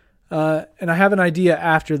 And I have an idea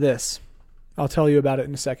after this. I'll tell you about it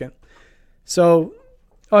in a second. So,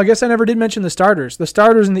 I guess I never did mention the starters. The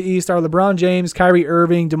starters in the East are LeBron James, Kyrie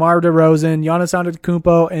Irving, DeMar DeRozan, Giannis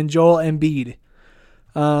Antetokounmpo, and Joel Embiid.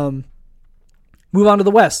 Move on to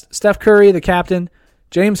the West. Steph Curry, the captain,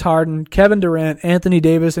 James Harden, Kevin Durant, Anthony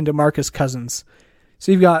Davis, and DeMarcus Cousins.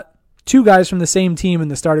 So you've got 2 guys from the same team in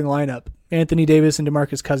the starting lineup, Anthony Davis and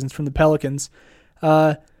DeMarcus Cousins from the Pelicans.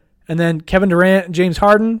 And then Kevin Durant and James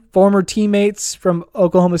Harden, former teammates from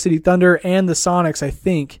Oklahoma City Thunder and the Sonics, I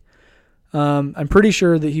think. I'm pretty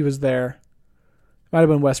sure that he was there. Might have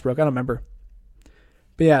been Westbrook. I don't remember.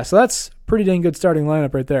 But yeah, so that's pretty dang good starting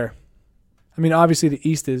lineup right there. I mean, obviously the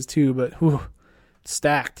East is too, but it's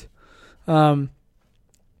stacked. But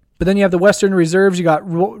But then you have the Western reserves. You got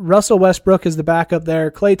Russell Westbrook as the backup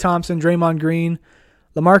there, Klay Thompson, Draymond Green,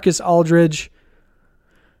 LaMarcus Aldridge,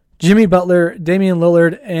 Jimmy Butler, Damian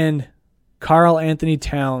Lillard, and Karl Anthony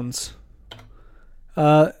Towns.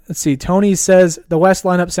 Let's see. Tony says the West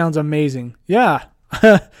lineup sounds amazing. Yeah,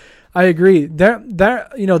 I agree.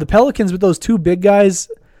 The Pelicans with those two big guys,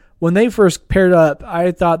 when they first paired up,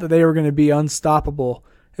 I thought that they were going to be unstoppable.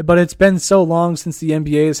 But it's been so long since the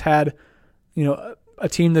NBA has had, a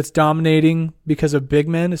team that's dominating because of big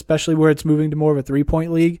men, especially where it's moving to more of a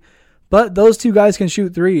 3-point league. But those two guys can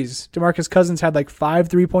shoot threes. DeMarcus Cousins had like 5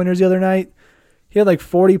 3-pointers the other night. He had like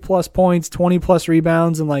 40-plus points, 20-plus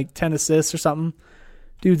rebounds, and like 10 assists or something.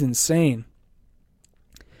 Dude's insane.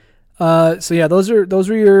 So yeah, those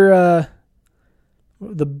were your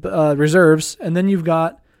reserves, and then you've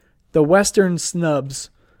got the Western snubs.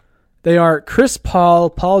 They are Chris Paul,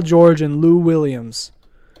 Paul George, and Lou Williams.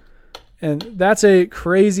 And that's a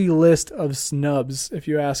crazy list of snubs, if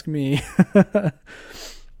you ask me.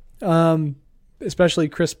 Especially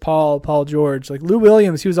Chris Paul, Paul George. Like Lou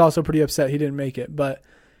Williams, he was also pretty upset he didn't make it. But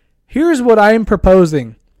here's what I am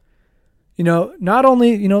proposing. Not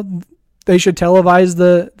only, they should televise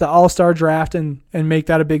the All-Star draft and make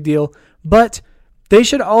that a big deal, but they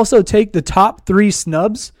should also take the top 3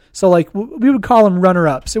 snubs. So like we would call them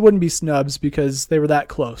runner-ups. It wouldn't be snubs because they were that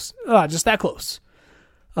close. Just that close.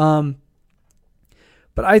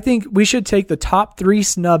 But I think we should take the top 3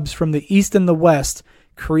 snubs from the East and the West,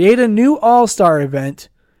 create a new All-Star event,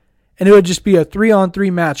 and it would just be a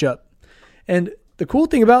 3-on-3 matchup. And the cool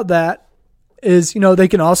thing about that is, they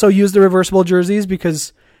can also use the reversible jerseys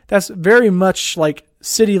because that's very much like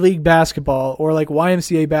City League basketball or like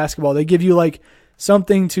YMCA basketball. They give you like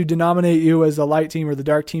something to denominate you as the light team or the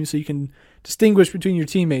dark team so you can distinguish between your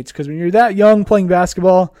teammates. Because when you're that young playing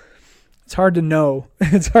basketball, it's hard to know.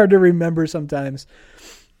 It's hard to remember sometimes.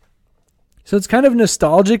 So it's kind of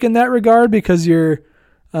nostalgic in that regard because you're,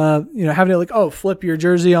 having to like, flip your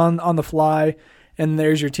jersey on the fly and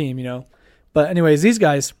there's your team, But anyways, these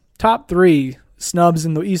guys, top 3 snubs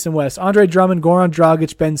in the East and West. Andre Drummond, Goran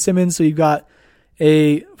Dragic, Ben Simmons. So you've got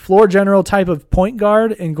a floor general type of point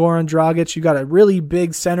guard in Goran Dragic. You've got a really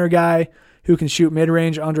big center guy who can shoot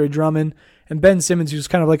mid-range, Andre Drummond. And Ben Simmons, who's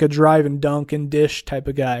kind of like a drive and dunk and dish type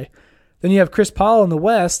of guy. Then you have Chris Paul in the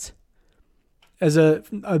West as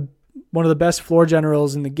one of the best floor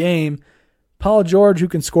generals in the game. Paul George, who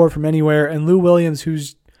can score from anywhere. And Lou Williams,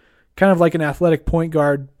 who's kind of like an athletic point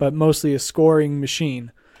guard, but mostly a scoring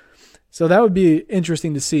machine. So that would be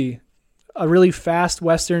interesting to see. A really fast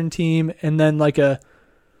Western team and then like a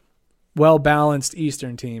well-balanced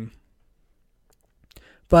Eastern team.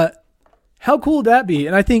 But how cool would that be?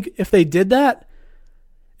 And I think if they did that,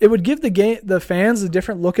 it would give the fans a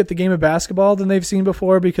different look at the game of basketball than they've seen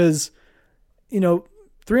before because,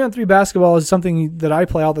 3-on-3 basketball is something that I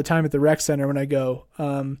play all the time at the rec center when I go.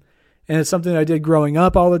 And it's something I did growing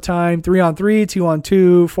up all the time. 3-on-3,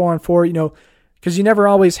 2-on-2, 4-on-4, because you never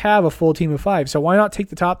always have a full team of 5. So why not take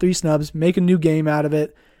the top 3 snubs, make a new game out of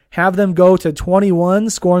it, have them go to 21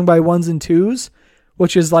 scoring by 1s and 2s,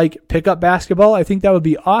 which is like pickup basketball. I think that would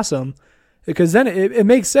be awesome because then it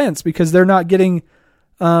makes sense because they're not getting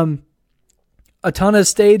a ton of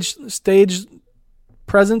stage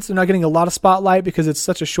presence. They're not getting a lot of spotlight because it's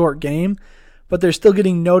such a short game, but they're still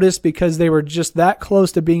getting noticed because they were just that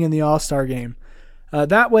close to being in the All-Star game.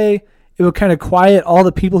 That way, it would kind of quiet all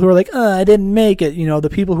the people who are like, I didn't make it. The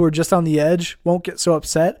people who are just on the edge won't get so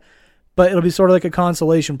upset, but it'll be sort of like a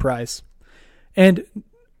consolation prize. And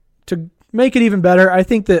to make it even better, I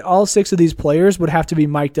think that all 6 of these players would have to be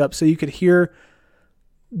mic'd up so you could hear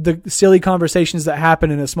the silly conversations that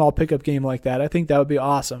happen in a small pickup game like that. I think that would be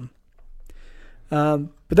awesome. But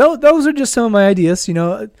those are just some of my ideas.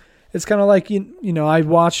 It's kind of like, I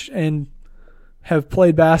watch and have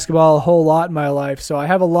played basketball a whole lot in my life, so I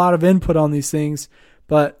have a lot of input on these things,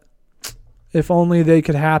 but if only they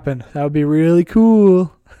could happen. That would be really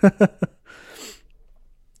cool.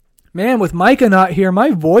 Man, with Micah not here, my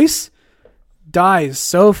voice dies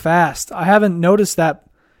so fast. I haven't noticed that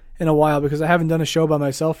in a while because I haven't done a show by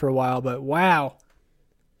myself for a while, but wow.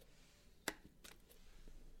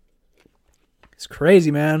 It's crazy,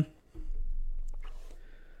 man.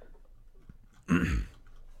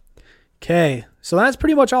 Okay, so that's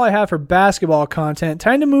pretty much all I have for basketball content.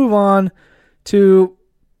 Time to move on to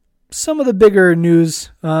some of the bigger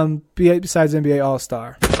news besides NBA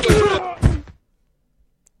All-Star.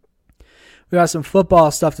 We got some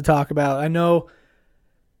football stuff to talk about. I know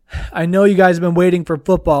you guys have been waiting for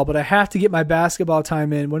football, but I have to get my basketball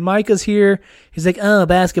time in. When Micah's here, he's like,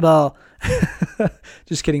 basketball.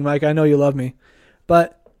 Just kidding, Mike. I know you love me.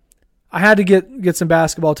 But I had to get some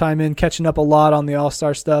basketball time in, catching up a lot on the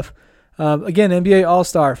All-Star stuff. Again, NBA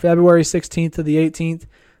All-Star, February 16th to the 18th.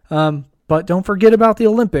 But don't forget about the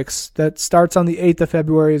Olympics. That starts on the 8th of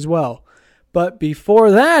February as well. But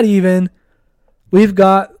before that even, we've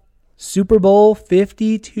got Super Bowl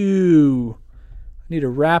 52. I need a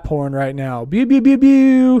rap horn right now. Pew, pew, pew,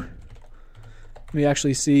 pew. Let me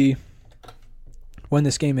actually see when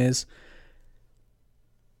this game is.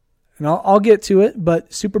 And I'll get to it,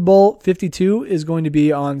 but Super Bowl 52 is going to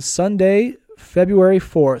be on Sunday, February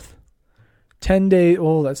 4th. 10 days.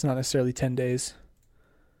 Oh, that's not necessarily 10 days.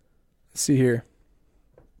 Let's see here.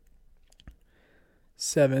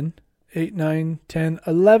 7, 8, 9, 10,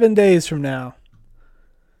 11 days from now.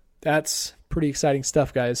 That's pretty exciting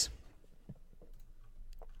stuff, guys.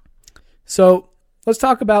 So let's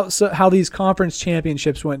talk about how these conference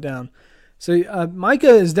championships went down. So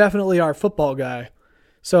Micah is definitely our football guy.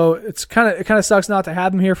 So it kind of sucks not to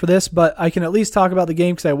have him here for this, but I can at least talk about the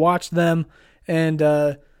game because I watched them, and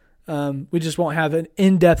we just won't have an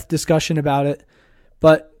in-depth discussion about it.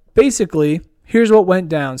 But basically, here's what went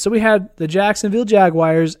down. So we had the Jacksonville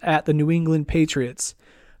Jaguars at the New England Patriots.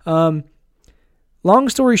 Long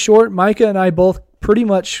story short, Micah and I both pretty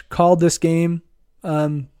much called this game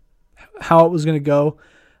how it was going to go.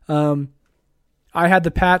 I had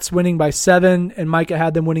the Pats winning by 7, and Micah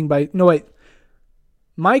had them winning by... No, wait.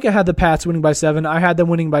 Micah had the Pats winning by 7. I had them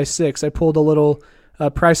winning by 6. I pulled a little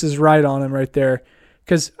Price is Right on him right there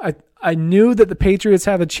because I knew that the Patriots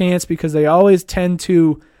have a chance because they always tend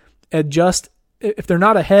to adjust. If they're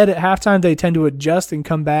not ahead at halftime, they tend to adjust and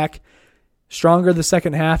come back stronger the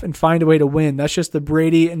second half and find a way to win. That's just the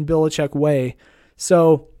Brady and Belichick way.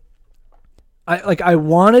 So I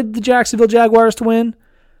wanted the Jacksonville Jaguars to win,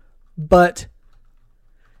 but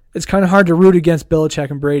it's kind of hard to root against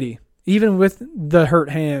Belichick and Brady. Even with the hurt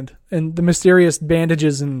hand and the mysterious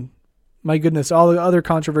bandages and, my goodness, all the other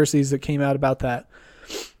controversies that came out about that.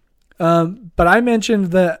 But I mentioned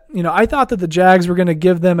that, I thought that the Jags were going to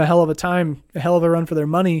give them a hell of a time, a hell of a run for their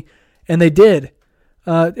money, and they did.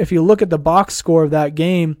 If you look at the box score of that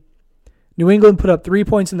game, New England put up 3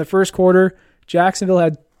 points in the first quarter. Jacksonville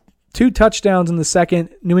had 2 touchdowns in the second.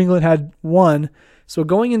 New England had 1. So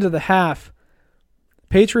going into the half,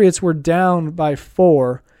 Patriots were down by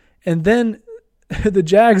 4. And then the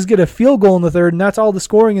Jags get a field goal in the third, and that's all the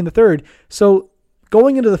scoring in the third. So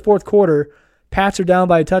going into the fourth quarter, Pats are down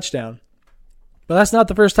by a touchdown. But that's not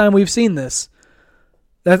the first time we've seen this.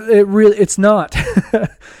 It's not.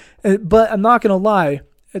 But I'm not going to lie.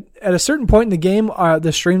 At a certain point in the game,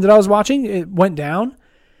 the stream that I was watching, it went down.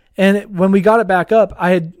 And when we got it back up,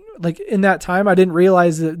 I had, in that time, I didn't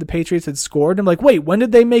realize that the Patriots had scored. I'm like, wait, when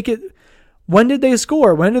did they make it? When did they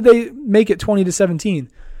score? When did they make it 20-17?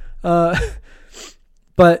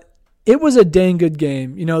 But it was a dang good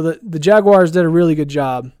game. The Jaguars did a really good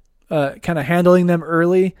job kind of handling them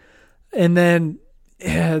early. And then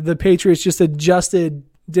the Patriots just adjusted,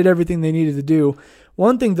 did everything they needed to do.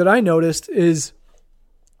 One thing that I noticed is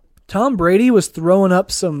Tom Brady was throwing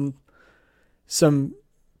up some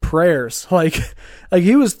prayers. Like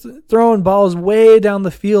he was throwing balls way down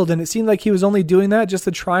the field, and it seemed like he was only doing that just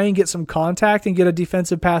to try and get some contact and get a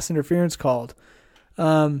defensive pass interference called.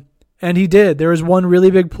 And he did. There was one really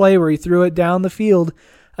big play where he threw it down the field.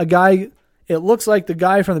 It looks like the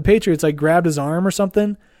guy from the Patriots grabbed his arm or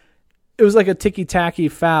something. It was like a ticky-tacky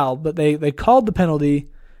foul, but they called the penalty,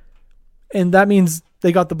 and that means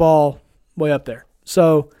they got the ball way up there.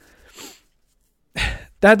 So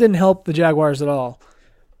that didn't help the Jaguars at all.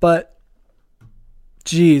 But,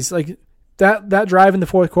 geez, that drive in the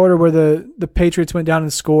fourth quarter where the Patriots went down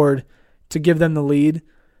and scored to give them the lead,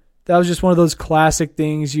 that was just one of those classic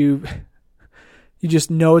things you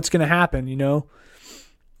just know it's going to happen,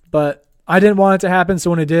 But I didn't want it to happen,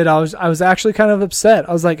 so when it did, I was actually kind of upset.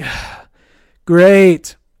 I was like,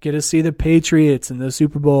 great, get to see the Patriots in the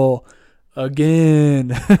Super Bowl again.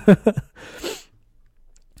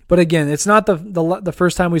 But again, it's not the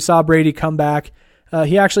first time we saw Brady come back.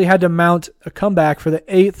 He actually had to mount a comeback for the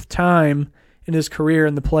 8th time in his career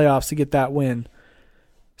in the playoffs to get that win.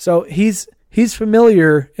 So he's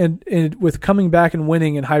familiar with coming back and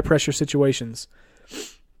winning in high-pressure situations.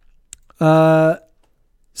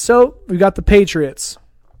 So we got the Patriots.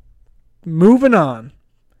 Moving on.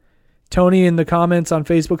 Tony in the comments on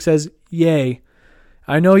Facebook says, yay.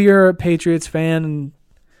 I know you're a Patriots fan, and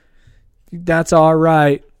that's all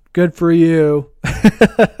right. Good for you.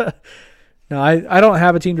 No, I don't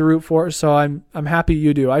have a team to root for, so I'm happy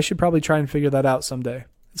you do. I should probably try and figure that out someday.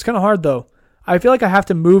 It's kind of hard, though. I feel like I have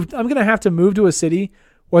to move. I'm going to have to move to a city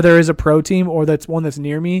where there is a pro team or that's one that's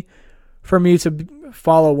near me, for me to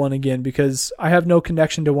follow one again because I have no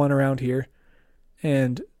connection to one around here.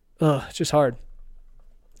 And it's just hard.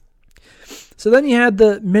 So then you had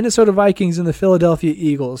the Minnesota Vikings and the Philadelphia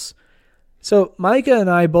Eagles. So Micah and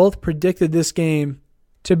I both predicted this game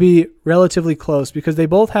to be relatively close because they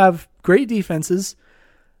both have great defenses,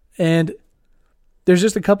 and there's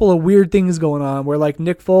just a couple of weird things going on where like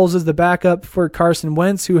Nick Foles is the backup for Carson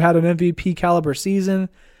Wentz, who had an MVP caliber season,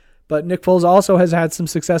 but Nick Foles also has had some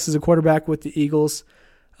success as a quarterback with the Eagles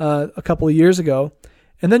a couple of years ago.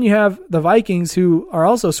 And then you have the Vikings, who are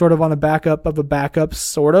also sort of on a backup of a backup,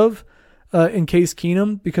 sort of, in Case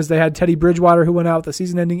Keenum, because they had Teddy Bridgewater, who went out with a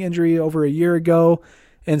season-ending injury over a year ago,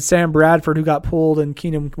 and Sam Bradford, who got pulled, and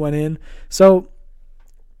Keenum went in. So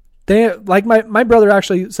they, like my brother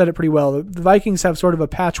actually said it pretty well. The Vikings have sort of a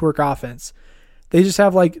patchwork offense. They just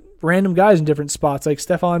have like random guys in different spots, like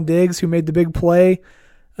Stephon Diggs, who made the big play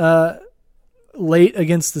late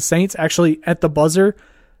against the Saints, actually at the buzzer.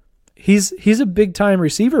 He's a big time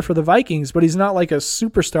receiver for the Vikings, but he's not like a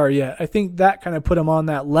superstar yet. I think that kind of put him on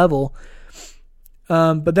that level.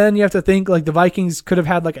 But then you have to think like the Vikings could have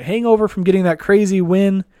had like a hangover from getting that crazy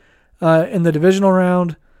win in the divisional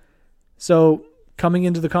round. So coming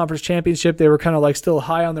into the conference championship, they were kind of like still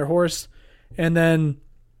high on their horse. And then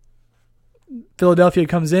Philadelphia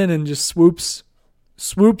comes in and just swoops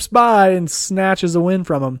by and snatches a win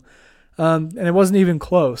from them. And it wasn't even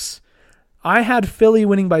close. I had Philly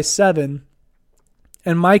winning by 7,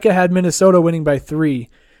 and Micah had Minnesota winning by 3.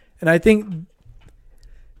 And I think,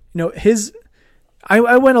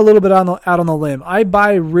 I went a little bit out on the limb. I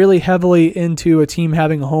buy really heavily into a team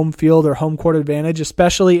having a home field or home court advantage,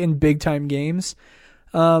 especially in big time games.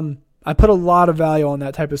 I put a lot of value on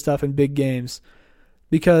that type of stuff in big games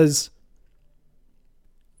because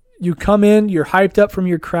you come in, you're hyped up from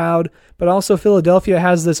your crowd, but also Philadelphia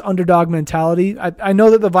has this underdog mentality. I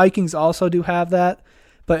know that the Vikings also do have that,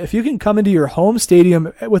 but if you can come into your home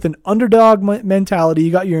stadium with an underdog mentality,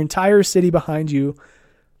 you got your entire city behind you,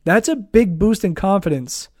 that's a big boost in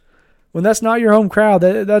confidence. When that's not your home crowd,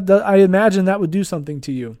 that I imagine that would do something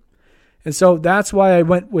to you. And so that's why I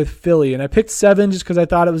went with Philly. And I picked 7 just because I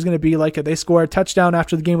thought it was going to be like they score a touchdown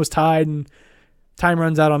after the game was tied and time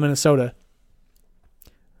runs out on Minnesota.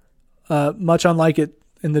 Much unlike it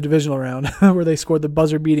in the divisional round where they scored the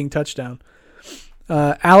buzzer-beating touchdown.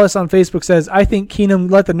 Alice on Facebook says, I think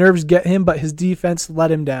Keenum let the nerves get him, but his defense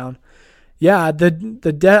let him down. Yeah, I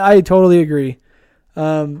totally agree.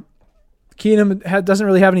 Keenum doesn't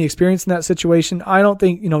really have any experience in that situation. I don't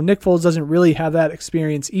think, Nick Foles doesn't really have that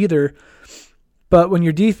experience either. But when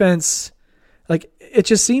your defense, it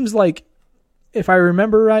just seems like, if I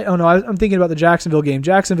remember right, I'm thinking about the Jacksonville game.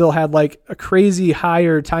 Jacksonville had like a crazy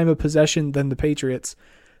higher time of possession than the Patriots,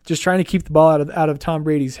 just trying to keep the ball out of Tom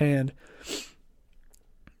Brady's hand.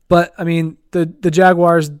 But I mean, the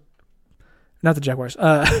Jaguars, not the Jaguars,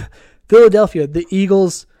 Philadelphia, the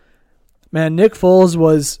Eagles, man, Nick Foles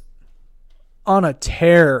was on a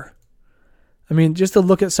tear. I mean, just to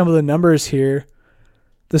look at some of the numbers here,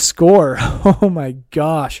 the score, oh my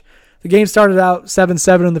gosh. The game started out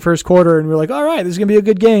 7-7 in the first quarter, and we're like, all right, this is going to be a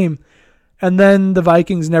good game. And then the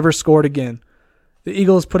Vikings never scored again. The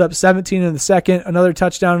Eagles put up 17 in the second, another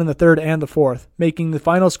touchdown in the third and the fourth, making the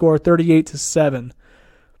final score 38-7.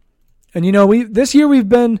 And, this year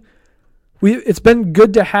it's been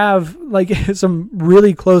good to have some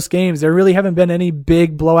really close games. There really haven't been any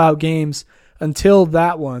big blowout games until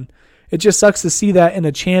that one. It just sucks to see that in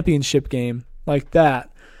a championship game like that.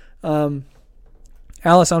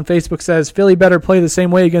 Alice on Facebook says, Philly better play the same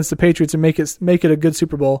way against the Patriots and make it a good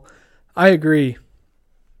Super Bowl. I agree.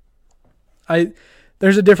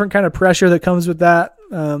 There's a different kind of pressure that comes with that.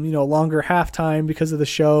 Longer halftime because of the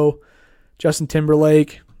show. Justin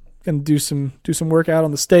Timberlake can do some workout on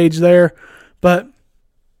the stage there. But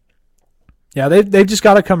yeah, they've just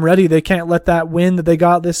got to come ready. They can't let that win that they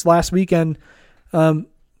got this last weekend,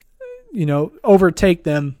 overtake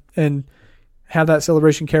them and have that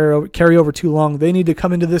celebration carry over too long. They need to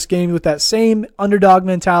come into this game with that same underdog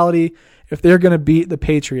mentality if they're going to beat the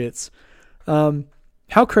Patriots.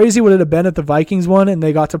 How crazy would it have been if the Vikings won and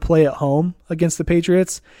they got to play at home against the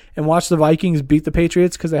Patriots and watch the Vikings beat the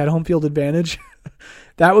Patriots because they had home field advantage?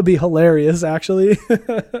 That would be hilarious, actually.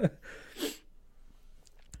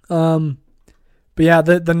 But yeah,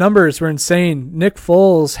 the numbers were insane. Nick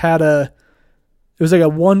Foles had it was like a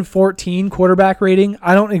 114 quarterback rating.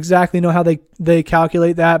 I don't exactly know how they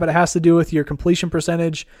calculate that, but it has to do with your completion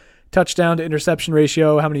percentage, touchdown to interception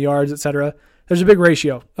ratio, how many yards, etc. There's a big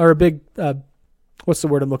ratio, or a big, what's the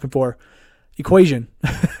word I'm looking for? Equation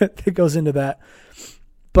that goes into that.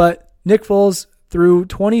 But Nick Foles threw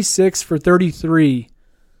 26 for 33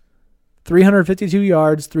 352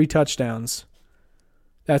 yards, 3 touchdowns.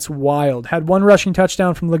 That's wild. Had 1 rushing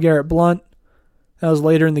touchdown from LeGarrette Blount. That was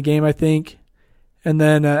later in the game, I think. And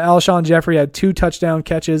then Alshon Jeffrey had 2 touchdown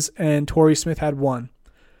catches, and Torrey Smith had 1.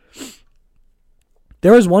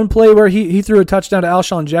 There was one play where he threw a touchdown to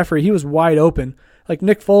Alshon Jeffrey. He was wide open. Like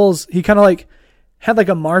Nick Foles, he kind of like had like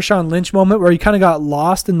a Marshawn Lynch moment where he kind of got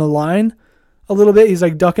lost in the line a little bit. He's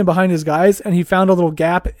like ducking behind his guys, and he found a little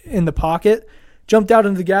gap in the pocket, jumped out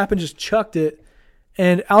into the gap, and just chucked it.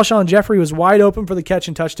 And Alshon Jeffrey was wide open for the catch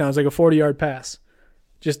and touchdown. It was like a 40-yard pass.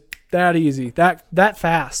 Just that easy, that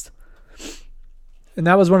fast. And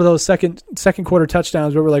that was one of those second quarter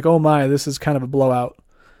touchdowns where we're like, oh my, this is kind of a blowout.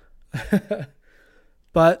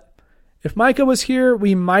 But if Micah was here,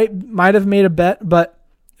 we might have made a bet, but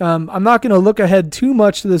I'm not going to look ahead too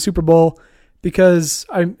much to the Super Bowl because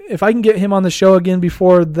if I can get him on the show again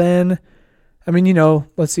before then, I mean,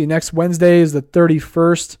 let's see, next Wednesday is the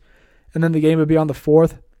 31st, and then the game would be on the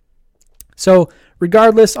 4th. So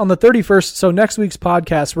regardless, on the 31st, so next week's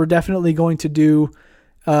podcast, we're definitely going to do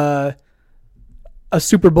a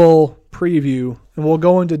Super Bowl preview, and we'll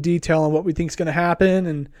go into detail on what we think is going to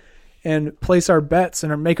happen and place our bets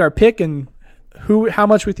and make our pick and how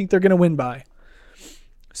much we think they're going to win by.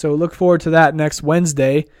 So look forward to that next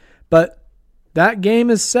Wednesday. But that game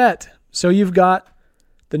is set. So you've got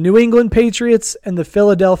the New England Patriots and the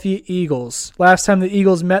Philadelphia Eagles. Last time the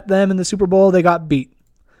Eagles met them in the Super Bowl, they got beat.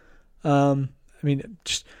 I mean,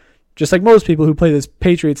 just like most people who play the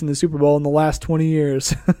Patriots in the Super Bowl in the last 20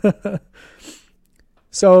 years.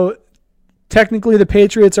 So technically the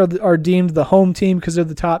Patriots are deemed the home team because they're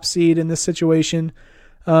the top seed in this situation.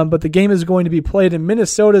 But the game is going to be played in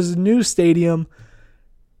Minnesota's new stadium.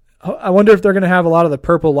 I wonder if they're going to have a lot of the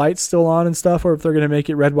purple lights still on and stuff, or if they're going to make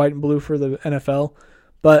it red, white, and blue for the NFL.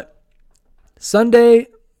 But Sunday,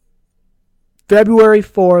 February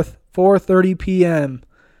 4th, 4:30 p.m.,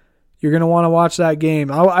 you're going to want to watch that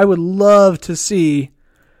game. I would love to see,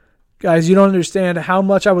 guys, you don't understand how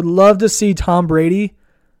much I would love to see Tom Brady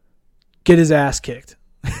get his ass kicked.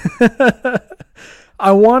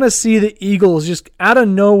 I want to see the Eagles just out of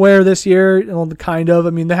nowhere this year, kind of.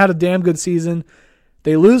 I mean, they had a damn good season.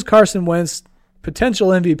 They lose Carson Wentz, potential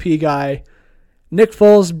MVP guy. Nick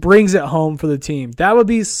Foles brings it home for the team. That would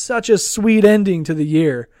be such a sweet ending to the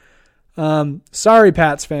year. Sorry,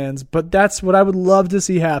 Pats fans, but that's what I would love to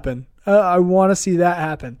see happen. I want to see that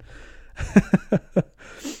happen.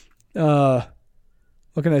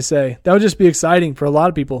 What can I say? That would just be exciting for a lot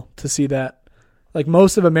of people to see that. Like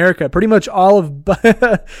most of America, pretty much all of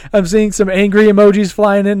I'm seeing some angry emojis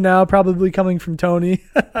flying in now, probably coming from Tony.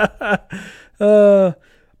 But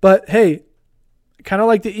hey, kind of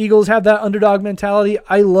like the Eagles have that underdog mentality.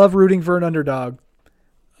 I love rooting for an underdog.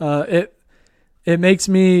 It makes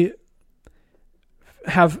me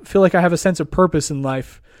feel like I have a sense of purpose in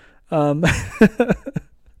life.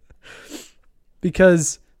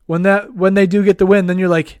 Because when they do get the win, then you're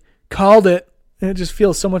like, called it, and it just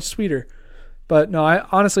feels so much sweeter. But no,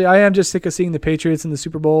 I am just sick of seeing the Patriots in the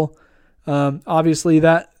Super Bowl. Obviously,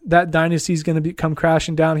 that dynasty is going to come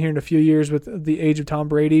crashing down here in a few years with the age of Tom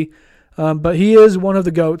Brady. But he is one of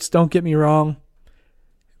the GOATs, don't get me wrong.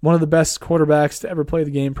 One of the best quarterbacks to ever play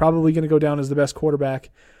the game. Probably going to go down as the best quarterback.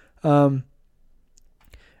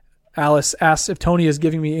 Alice asks if Tony is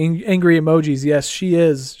giving me angry emojis. Yes, she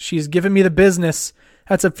is. She's giving me the business.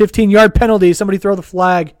 That's a 15-yard penalty. Somebody throw the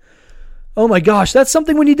flag. Oh my gosh, that's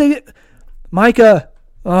something we need to get. Micah.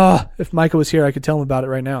 If Micah was here, I could tell him about it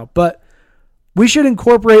right now. But we should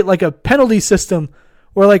incorporate like a penalty system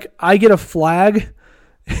where like I get a flag,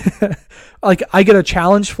 like I get a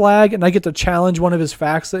challenge flag, and I get to challenge one of his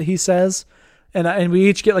facts that he says, and we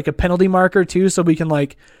each get like a penalty marker too, so we can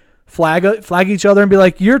like flag each other and be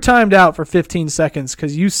like, you're timed out for 15 seconds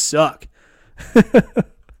because you suck.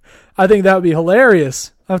 I think that would be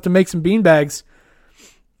hilarious. I'll have to make some beanbags.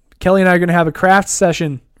 Kelly and I are going to have a craft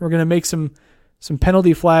session. We're going to make some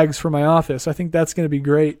penalty flags for my office. I think that's going to be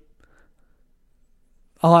great.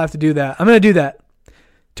 I'll have to do that. I'm going to do that.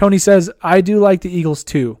 Tony says, I do like the Eagles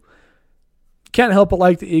too. Can't help but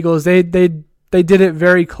like the Eagles. They did it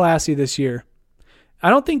very classy this year. I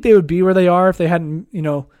don't think they would be where they are if they hadn't,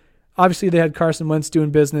 obviously they had Carson Wentz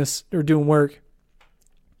doing business or doing work.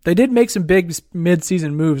 They did make some big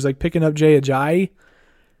mid-season moves, like picking up Jay Ajayi.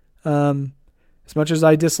 As much as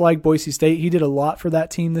I dislike Boise State, he did a lot for that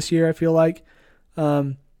team this year, I feel like.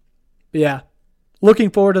 But yeah, looking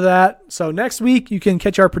forward to that. So next week, you can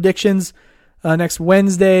catch our predictions. Next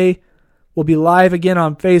Wednesday, we'll be live again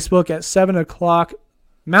on Facebook at 7 o'clock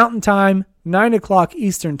Mountain Time, 9 o'clock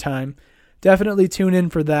Eastern Time. Definitely tune in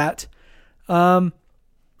for that.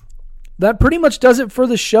 that pretty much does it for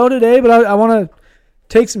the show today, but I want to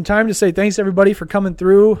take some time to say thanks everybody for coming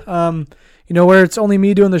through. Where it's only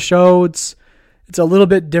me doing the show, it's a little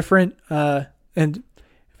bit different, and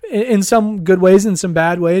in some good ways and some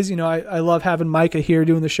bad ways. I love having Micah here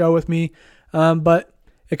doing the show with me, but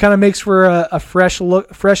it kind of makes for a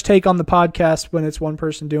fresh take on the podcast when it's one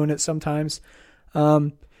person doing it sometimes.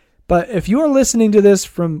 But if you are listening to this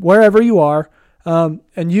from wherever you are,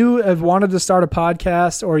 and you have wanted to start a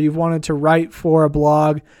podcast, or you've wanted to write for a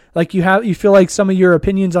blog, like you feel like some of your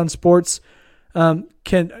opinions on sports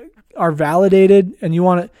are validated, and you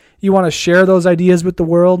want to share those ideas with the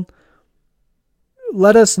world,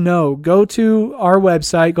 let us know. Go to our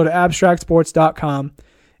website, go to abstractsports.com,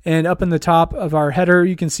 and up in the top of our header,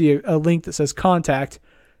 you can see a link that says contact.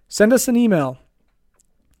 Send us an email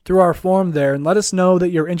through our form there and let us know that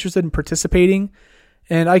you're interested in participating,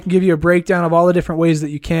 and I can give you a breakdown of all the different ways that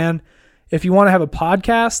you can. If you want to have a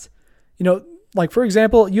podcast, like for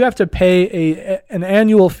example, you have to pay an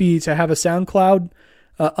annual fee to have a SoundCloud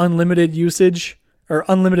unlimited usage or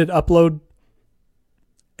unlimited upload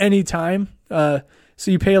anytime. So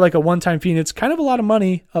you pay like a one-time fee, and it's kind of a lot of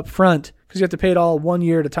money up front because you have to pay it all 1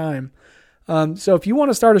 year at a time. So if you want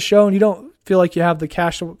to start a show and you don't feel like you have the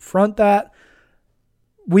cash to front that,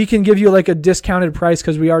 we can give you like a discounted price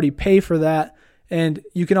because we already pay for that. And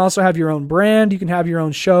you can also have your own brand. You can have your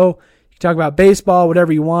own show. You can talk about baseball,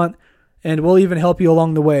 whatever you want, and we'll even help you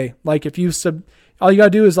along the way. Like if you all you got to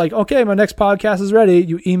do is like, okay, my next podcast is ready.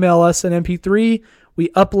 You email us an MP3. We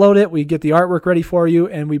upload it. We get the artwork ready for you,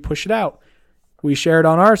 and we push it out. We share it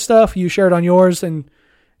on our stuff. You share it on yours, and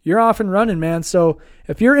you're off and running, man. So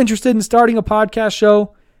if you're interested in starting a podcast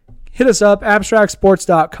show, hit us up,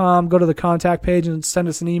 abstractsports.com. Go to the contact page and send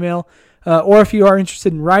us an email. Or if you are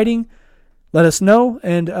interested in writing, let us know,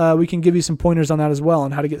 and we can give you some pointers on that as well,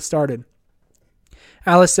 on how to get started.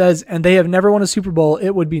 Alice says, and they have never won a Super Bowl.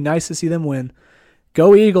 It would be nice to see them win.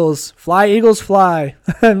 Go Eagles. Fly, Eagles, fly.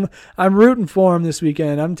 I'm rooting for them this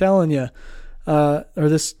weekend, I'm telling you. Or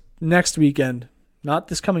this next weekend. Not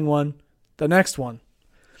this coming one, the next one.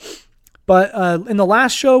 But in the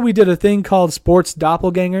last show, we did a thing called Sports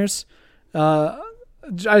Doppelgangers. I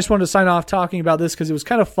just wanted to sign off talking about this because it was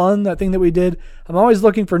kind of fun, that thing that we did. I'm always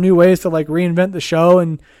looking for new ways to like reinvent the show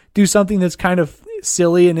and do something that's kind of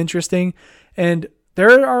silly and interesting. And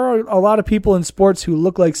there are a lot of people in sports who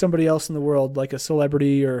look like somebody else in the world, like a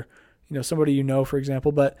celebrity or somebody for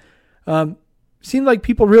example. But seemed like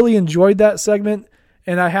people really enjoyed that segment.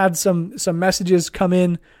 And I had some messages come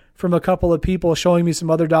in from a couple of people showing me some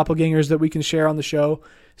other doppelgangers that we can share on the show.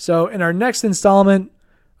 So in our next installment,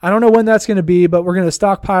 I don't know when that's going to be, but we're going to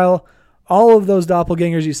stockpile all of those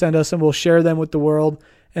doppelgangers you send us, and we'll share them with the world,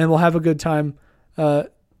 and we'll have a good time, kind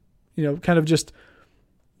of just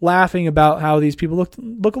laughing about how these people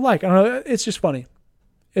look alike. I don't know. It's just funny.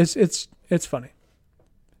 It's funny.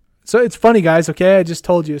 So it's funny, guys. Okay. I just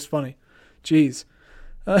told you it's funny. Jeez.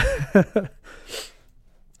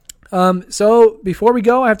 So before we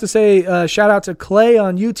go, I have to say shout out to Clay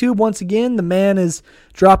on YouTube once again. The man is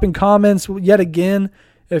dropping comments yet again.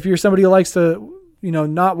 If you're somebody who likes to,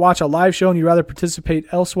 not watch a live show and you'd rather participate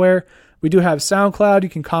elsewhere, we do have SoundCloud. You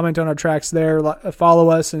can comment on our tracks there, follow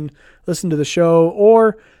us, and listen to the show.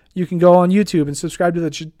 Or you can go on YouTube and subscribe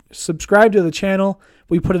to the channel.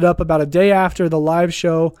 We put it up about a day after the live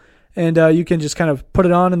show, and you can just kind of put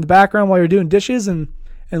it on in the background while you're doing dishes and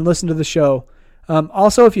listen to the show.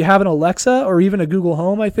 Also, if you have an Alexa or even a Google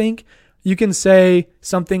Home, I think, you can say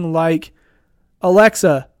something like,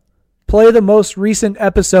 Alexa, play the most recent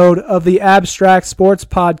episode of the Abstract Sports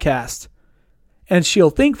Podcast. And she'll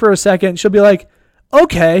think for a second. She'll be like,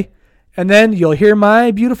 okay. And then you'll hear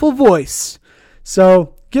my beautiful voice.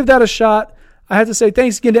 So give that a shot. I have to say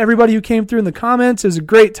thanks again to everybody who came through in the comments. It was a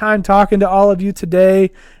great time talking to all of you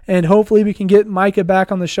today. And hopefully we can get Micah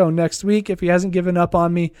back on the show next week if he hasn't given up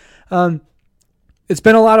on me. It's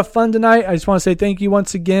been a lot of fun tonight. I just want to say thank you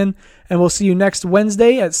once again, and we'll see you next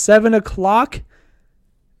Wednesday at 7 o'clock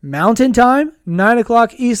Mountain Time, 9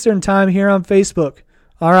 o'clock Eastern Time here on Facebook.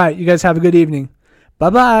 All right, you guys have a good evening.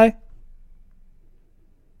 Bye-bye.